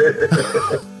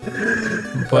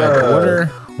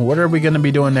what are we going to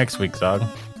be doing next week, Zog?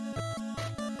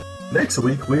 Next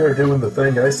week, we are doing the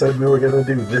thing I said we were going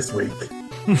to do this week.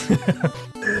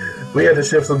 We had to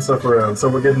shift some stuff around, so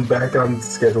we're getting back on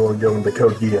schedule and going to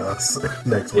Code Geass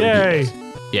next week. Yay!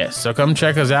 Yes, so come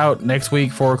check us out next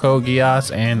week for Code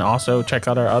Geass, and also check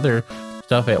out our other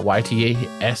stuff at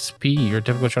YTASP, your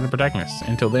typical shonen protagonist.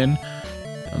 Until then,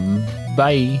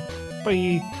 bye.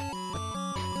 Bye.